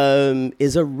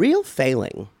is a real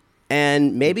failing,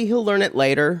 and maybe he'll learn it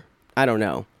later. I don't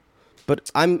know, but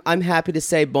I'm happy to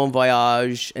say bon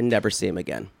voyage and never see him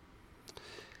again.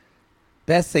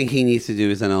 Best thing he needs to do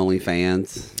is an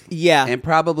OnlyFans. Yeah, and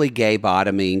probably gay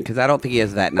bottoming, because I don't think he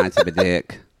has that nice of a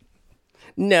dick.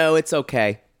 No, it's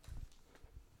okay.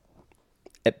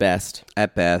 At best.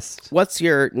 What's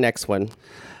your next one?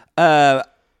 Because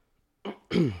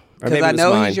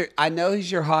I know he's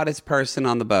your hottest person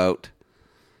on the boat.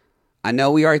 I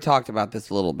know we already talked about this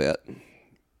a little bit.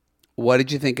 What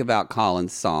did you think about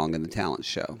Colin's song in the talent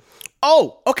show?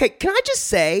 Oh, okay. Can I just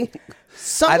say,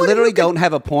 I literally don't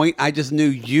have a point. I just knew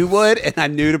you would, and I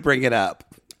knew to bring it up.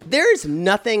 There's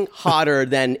nothing hotter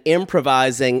than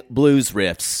improvising blues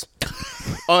riffs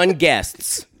on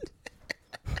guests.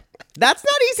 That's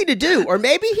not easy to do. Or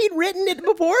maybe he'd written it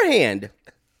beforehand,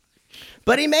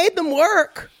 but he made them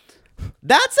work.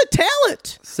 That's a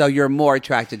talent. So you're more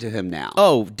attracted to him now.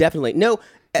 Oh, definitely. No,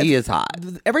 he is hot.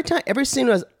 As soon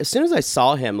as I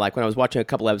saw him, like when I was watching a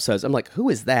couple episodes, I'm like, who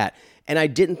is that? And I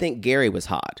didn't think Gary was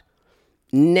hot.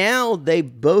 Now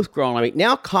they've both grown on me.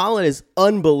 Now Colin is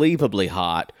unbelievably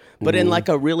hot, but in like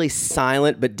a really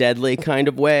silent but deadly kind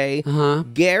of way.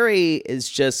 Gary is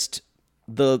just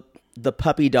the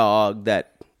puppy dog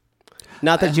that,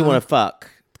 not that you want to fuck,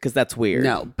 because that's weird.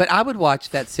 No, but I would watch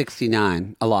that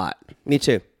 69 a lot. Me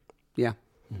too. Yeah.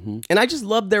 And I just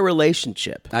love their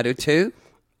relationship. I do too.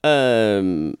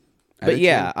 But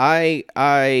yeah, I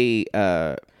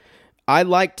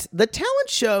liked the talent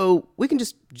show. We can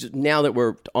just now that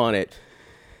we're on it,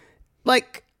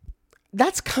 like,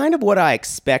 that's kind of what I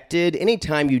expected.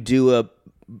 Anytime you do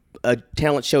a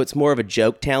talent show, it's more of a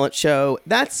joke talent show.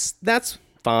 That's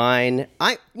fine.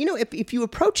 If you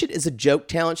approach it as a joke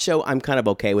talent show, I'm kind of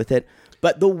okay with it.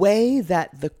 But the way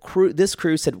that this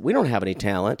crew said, we don't have any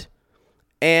talent,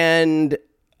 and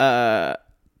I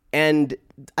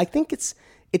think it's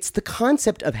the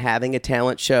concept of having a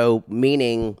talent show,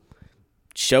 meaning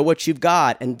show what you've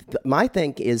got. And my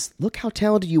thing is, look how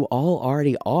talented you all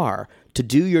already are to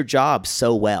do your job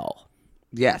so well.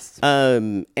 Yes.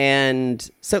 And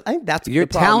so I think that's your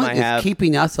the problem talent I have. is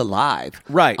keeping us alive,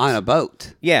 right, on a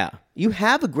boat. Yeah, you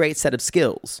have a great set of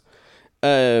skills,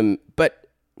 but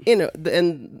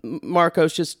and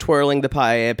Marco's just twirling the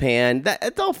paella pan.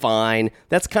 It's all fine.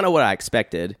 That's kind of what I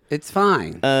expected. It's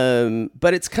fine.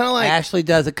 But it's kind of like Ashley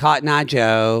does a Cotton Eye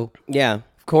Joe. Yeah,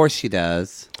 of course she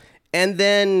does. And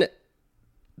then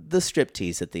the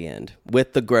striptease at the end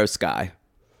with the gross guy.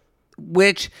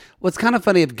 Which was kind of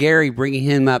funny of Gary bringing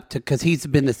him up to, because he's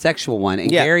been the sexual one.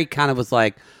 And Gary kind of was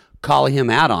like calling him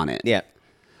out on it. Yeah.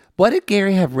 What did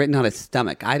Gary have written on his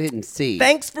stomach? I didn't see.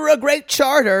 Thanks for a great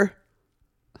charter.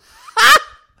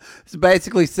 It's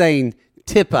basically saying,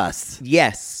 tip us.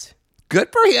 Yes. Good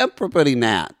for him for putting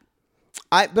that.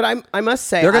 I must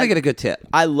say, they're going to get a good tip.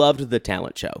 I loved the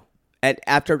talent show. And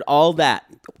after all that,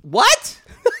 what?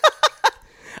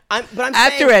 I'm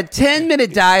after saying, a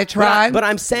 10-minute diatribe, but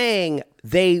I'm saying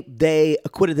they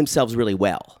acquitted themselves really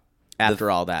well after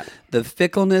all that. The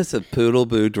fickleness of Poodle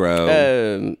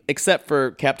Boudreaux, except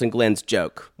for Captain Glenn's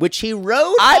joke, which he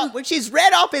wrote, which he's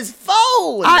read off his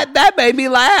phone. That made me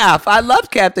laugh. I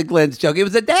love Captain Glenn's joke. It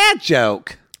was a dad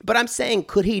joke. But I'm saying,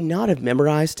 could he not have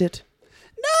memorized it?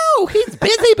 No, he's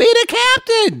busy being a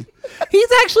captain.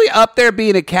 He's actually up there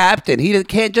being a captain. He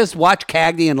can't just watch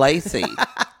Cagney and Lacey.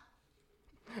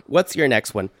 What's your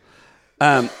next one?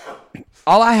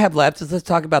 All I have left is let's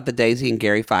talk about the Daisy and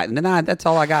Gary fight. And then that's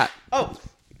all I got. Oh,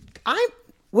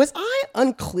 was I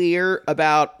unclear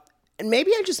about, and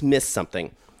maybe I just missed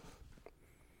something.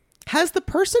 Has the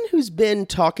person who's been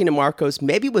talking to Marcos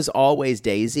maybe was always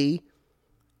Daisy?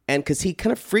 And because he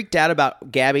kind of freaked out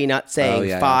about Gabby not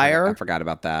saying fire. I forgot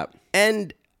about that.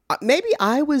 And maybe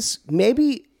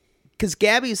because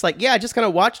Gabby's like, yeah, I just kind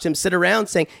of watched him sit around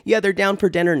saying, yeah, they're down for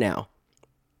dinner now.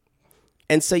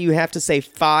 And so you have to say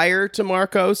fire to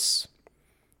Marcos.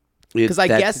 Because I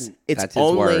guess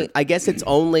it's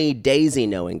only Daisy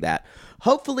knowing that.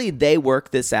 Hopefully they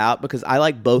work this out, because I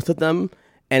like both of them.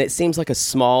 And it seems like a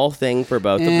small thing for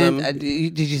both of them.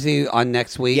 Did you see on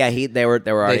Next Week? Yeah, they were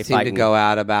already they seemed fighting. to go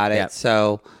out about it. Yeah.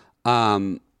 So,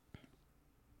 I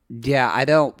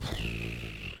don't.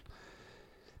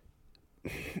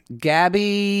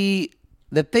 Gabby,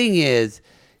 the thing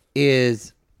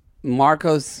is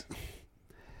Marcos.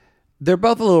 They're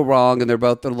both a little wrong, and they're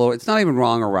both a little. It's not even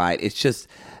wrong or right. It's just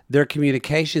their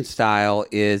communication style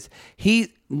is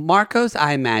Marcos,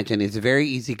 I imagine, is very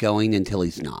easygoing until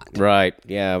he's not. Right.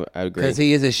 Yeah, I agree. Because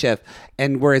he is a chef.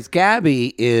 And whereas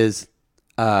Gabby is,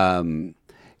 I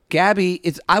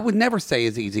would never say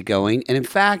is easygoing. And in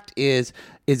fact, is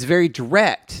very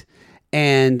direct.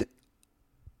 And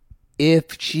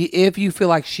if you feel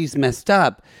like she's messed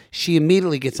up, she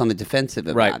immediately gets on the defensive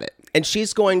about it. And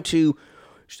she's going to,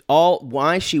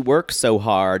 why she works so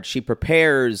hard, she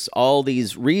prepares all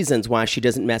these reasons why she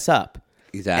doesn't mess up.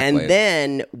 Exactly. And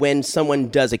then when someone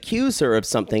does accuse her of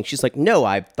something, she's like, no,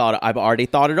 I've already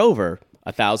thought it over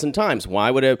 1,000 times. Why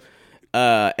would have?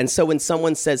 And so when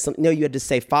someone says something, no, you had to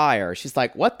say fire. She's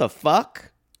like, what the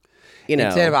fuck?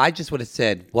 Instead of, I just would have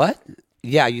said, what?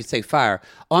 Yeah, you say fire.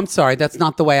 Oh, I'm sorry. That's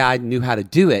not the way I knew how to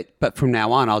do it. But from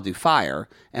now on, I'll do fire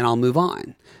and I'll move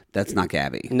on. That's not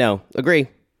Gabby. No, agree.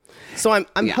 So I'm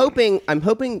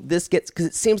hoping this gets, because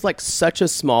it seems like such a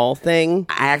small thing.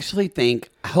 I actually think,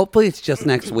 hopefully it's just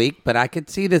next week, but I could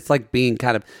see this like being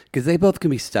kind of, because they both can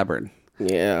be stubborn.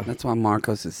 Yeah. That's why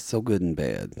Marcos is so good in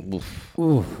bed. Oof.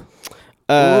 Oof.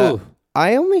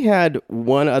 I only had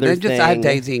one other thing. I have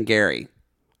Daisy and Gary.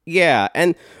 Yeah,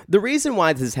 and the reason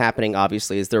why this is happening,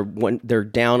 obviously, is they're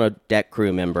down a deck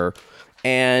crew member,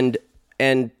 and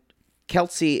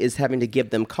Kelsey is having to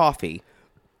give them coffee.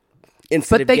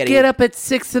 But they get up at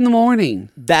 6 a.m.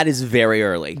 That is very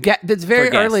early. That's very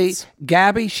early.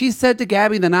 Gabby, she said to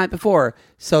Gabby the night before,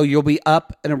 so you'll be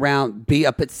up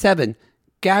at 7.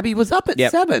 Gabby was up at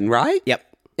 7, right? Yep.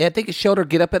 I think it showed her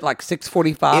get up at like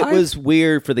 6:45. It was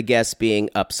weird for the guests being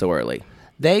up so early.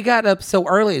 They got up so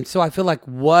early, and so I feel like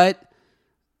what?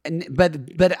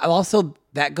 But also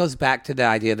that goes back to the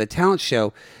idea of the talent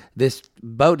show. This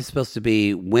boat is supposed to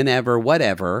be whenever,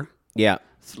 whatever. Yeah.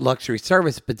 Luxury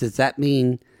service, but does that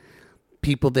mean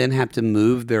people then have to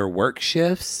move their work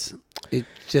shifts? It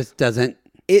just doesn't.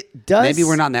 It does. Maybe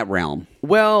we're not in that realm.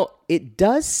 Well, it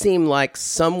does seem like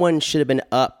someone should have been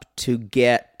up to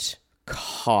get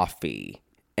coffee.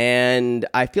 And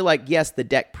I feel like, yes, the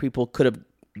deck people could have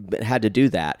had to do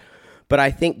that. But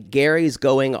I think Gary's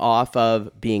going off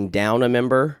of being down a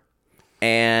member.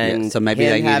 And so maybe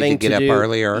they needed to get up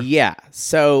earlier. Yeah.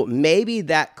 So maybe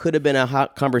that could have been a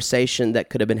hot conversation that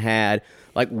could have been had.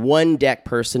 Like one deck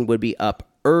person would be up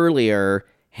earlier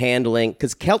handling,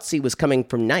 because Kelsey was coming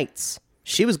from nights.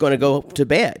 She was going to go to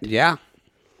bed. Yeah.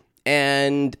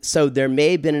 And so there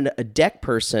may have been a deck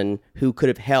person who could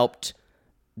have helped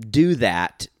do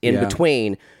that in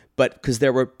between. But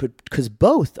because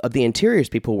both of the interiors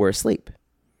people were asleep.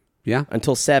 Yeah.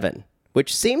 Until 7.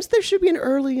 Which seems there should be an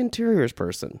early interiors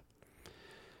person.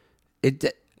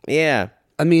 Yeah.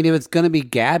 I mean, it was going to be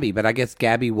Gabby, but I guess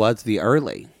Gabby was the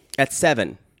early. At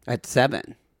 7. At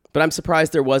 7. But I'm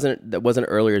surprised that wasn't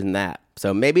earlier than that.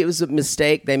 So maybe it was a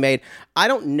mistake they made. I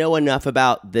don't know enough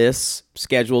about this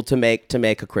schedule to make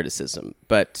a criticism.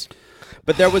 But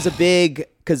there was a big,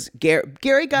 because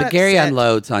Gary got upset. Gary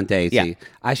unloads on Daisy. Yeah.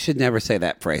 I should never say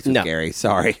that phrase with Gary.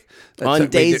 Sorry. On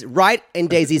Daisy, right in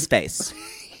Daisy's face.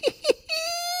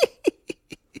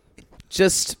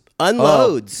 Just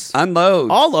unloads.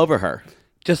 Unloads. All over her.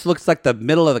 Just looks like the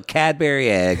middle of a Cadbury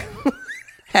egg.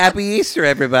 Happy Easter,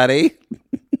 everybody.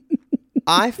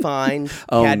 I find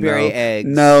Cadbury eggs.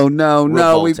 No.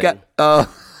 revolting. We've got.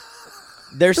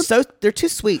 They're too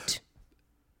sweet.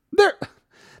 They're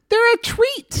a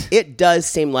treat. It does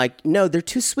seem like, no, they're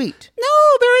too sweet. No,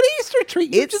 they're an Easter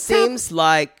treat. It seems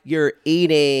like you're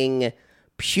eating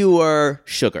pure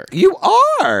sugar. You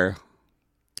are.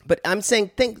 But I'm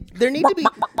saying, there needs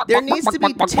to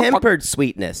be tempered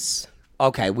sweetness.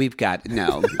 Okay, we've got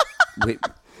no.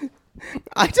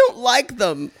 I don't like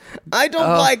them.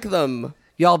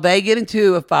 Y'all, they get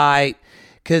into a fight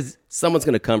because someone's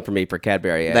going to come for me for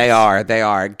Cadbury eggs. They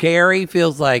are. Gary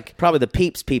feels like probably the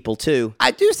Peeps people too.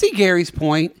 I do see Gary's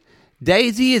point.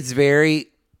 Daisy is very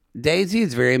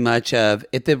much of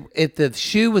if the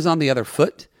shoe was on the other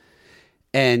foot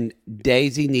and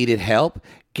Daisy needed help,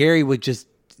 they would just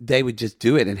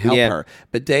do it and help her.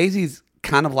 But Daisy's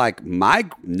kind of like,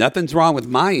 nothing's wrong with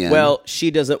my end. Well, she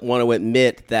doesn't want to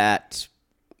admit that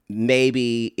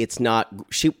maybe it's not.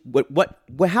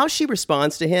 How she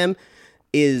responds to him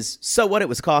is, so what, it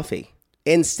was coffee,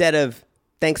 instead of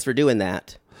thanks for doing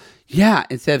that. Yeah,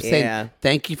 instead of saying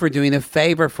thank you for doing a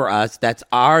favor for us, that's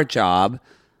our job.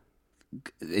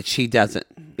 She doesn't.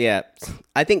 Yeah,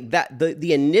 I think that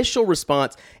the initial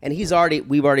response, and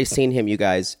we've already seen him, you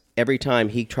guys. Every time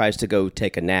he tries to go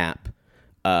take a nap,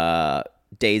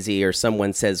 Daisy or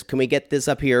someone says, "Can we get this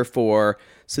up here for?"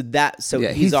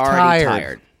 He's already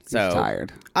tired. So he's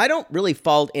tired. I don't really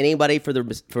fault anybody for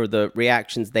the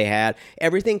reactions they had.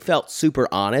 Everything felt super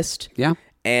honest. Yeah,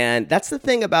 and that's the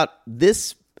thing about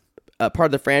this part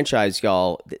of the franchise,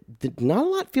 y'all. Not a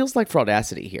lot feels like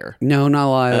Fraudacity here. No, not a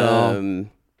lot at all.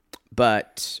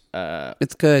 But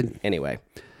it's good anyway.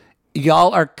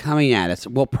 Y'all are coming at us.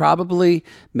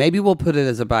 Maybe we'll put it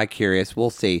as a bi-curious. We'll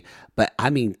see. But I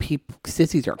mean,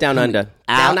 sissies are down under.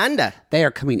 Down under. They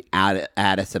are coming out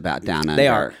at us about Down Under. They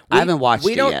are. I haven't watched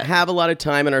it yet. We don't have a lot of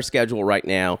time in our schedule right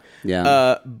now.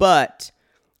 Yeah. But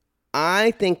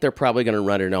I think they're probably going to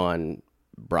run it on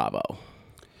Bravo.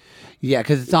 Yeah,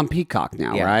 because it's on Peacock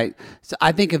now, right? So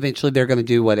I think eventually they're going to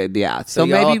do So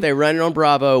maybe if they run it on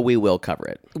Bravo, we will cover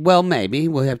it. Well, maybe.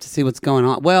 We'll have to see what's going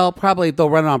on. Well, probably if they'll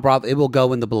run it on Bravo, it will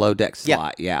go in the Below Deck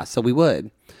slot. Yeah, so we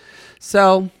would.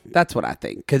 So that's what I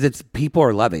think. Because people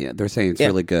are loving it. They're saying it's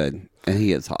really good. And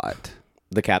he is hot.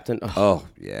 The captain? Oh,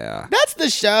 yeah. That's the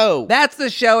show. That's the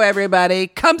show, everybody.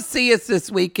 Come see us this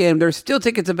weekend. There's still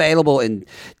tickets available in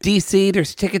D.C.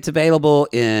 There's tickets available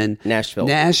in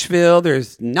Nashville.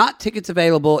 There's not tickets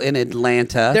available in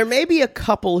Atlanta. There may be a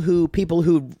couple people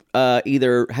who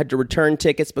either had to return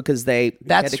tickets because they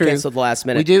had to cancel the last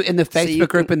minute. We do in the Facebook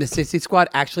group in the Sissy Squad,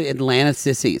 actually Atlanta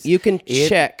Sissies. You can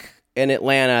check in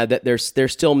Atlanta, that there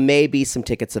still may be some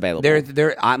tickets available.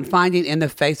 I'm finding in the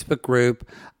Facebook group,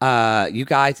 you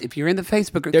guys, if you're in the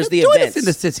Facebook group, there's the join events us in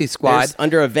the Sissy Squad. There's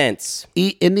under events.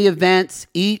 In the events,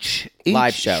 each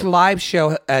live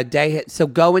show day. So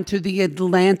go into the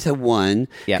Atlanta one,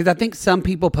 because I think some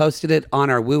people posted it on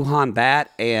our Wuhan Bat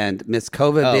and Miss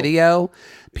COVID video.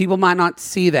 People might not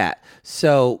see that.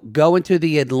 So go into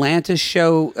the Atlanta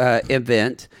show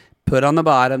event. Put on the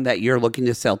bottom that you're looking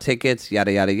to sell tickets,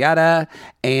 yada, yada, yada.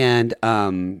 And,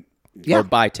 or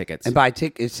buy tickets.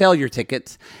 And sell your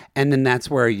tickets. And then that's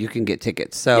where you can get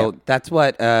tickets. So that's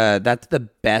the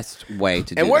best way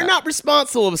to do it. And we're not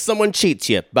responsible if someone cheats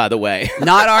you, by the way.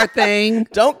 Not our thing.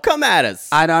 Don't come at us.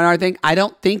 Not our thing. I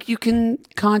don't think you can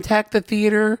contact the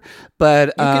theater,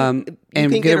 but, and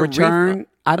get a return.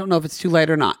 I don't know if it's too late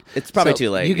or not. It's probably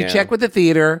too late. You can check with the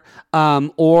theater,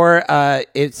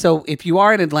 so if you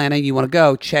are in Atlanta and you want to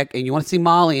go, check, and you want to see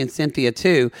Molly and Cynthia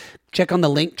too, check on the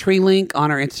Linktree link on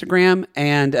our Instagram,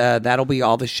 and that'll be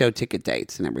all the show ticket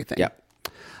dates and everything. Yep.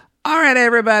 All right,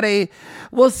 everybody.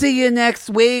 We'll see you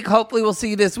next week. Hopefully we'll see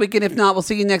you this week, and if not, we'll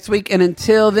see you next week. And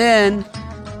until then,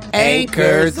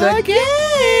 anchors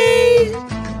again.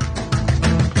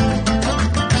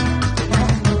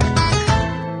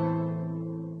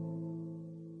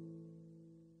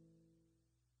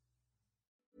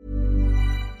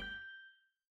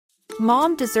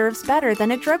 Mom deserves better than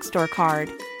a drugstore card.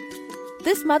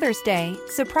 This Mother's Day,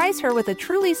 surprise her with a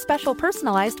truly special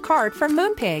personalized card from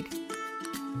Moonpig.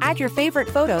 Add your favorite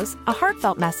photos, a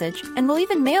heartfelt message, and we'll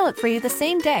even mail it for you the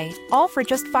same day, all for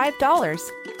just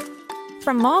 $5.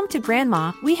 From mom to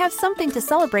grandma, we have something to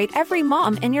celebrate every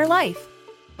mom in your life.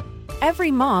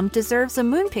 Every mom deserves a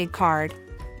Moonpig card.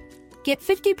 Get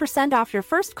 50% off your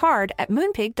first card at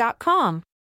Moonpig.com.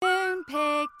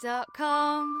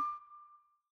 Moonpig.com.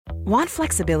 Want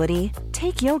flexibility?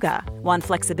 Take yoga. Want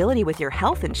flexibility with your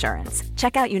health insurance?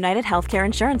 Check out United Healthcare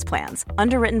Insurance Plans.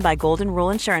 Underwritten by Golden Rule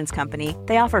Insurance Company,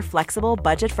 they offer flexible,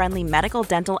 budget-friendly medical,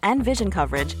 dental, and vision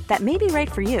coverage that may be right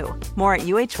for you. More at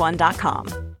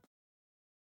UH1.com.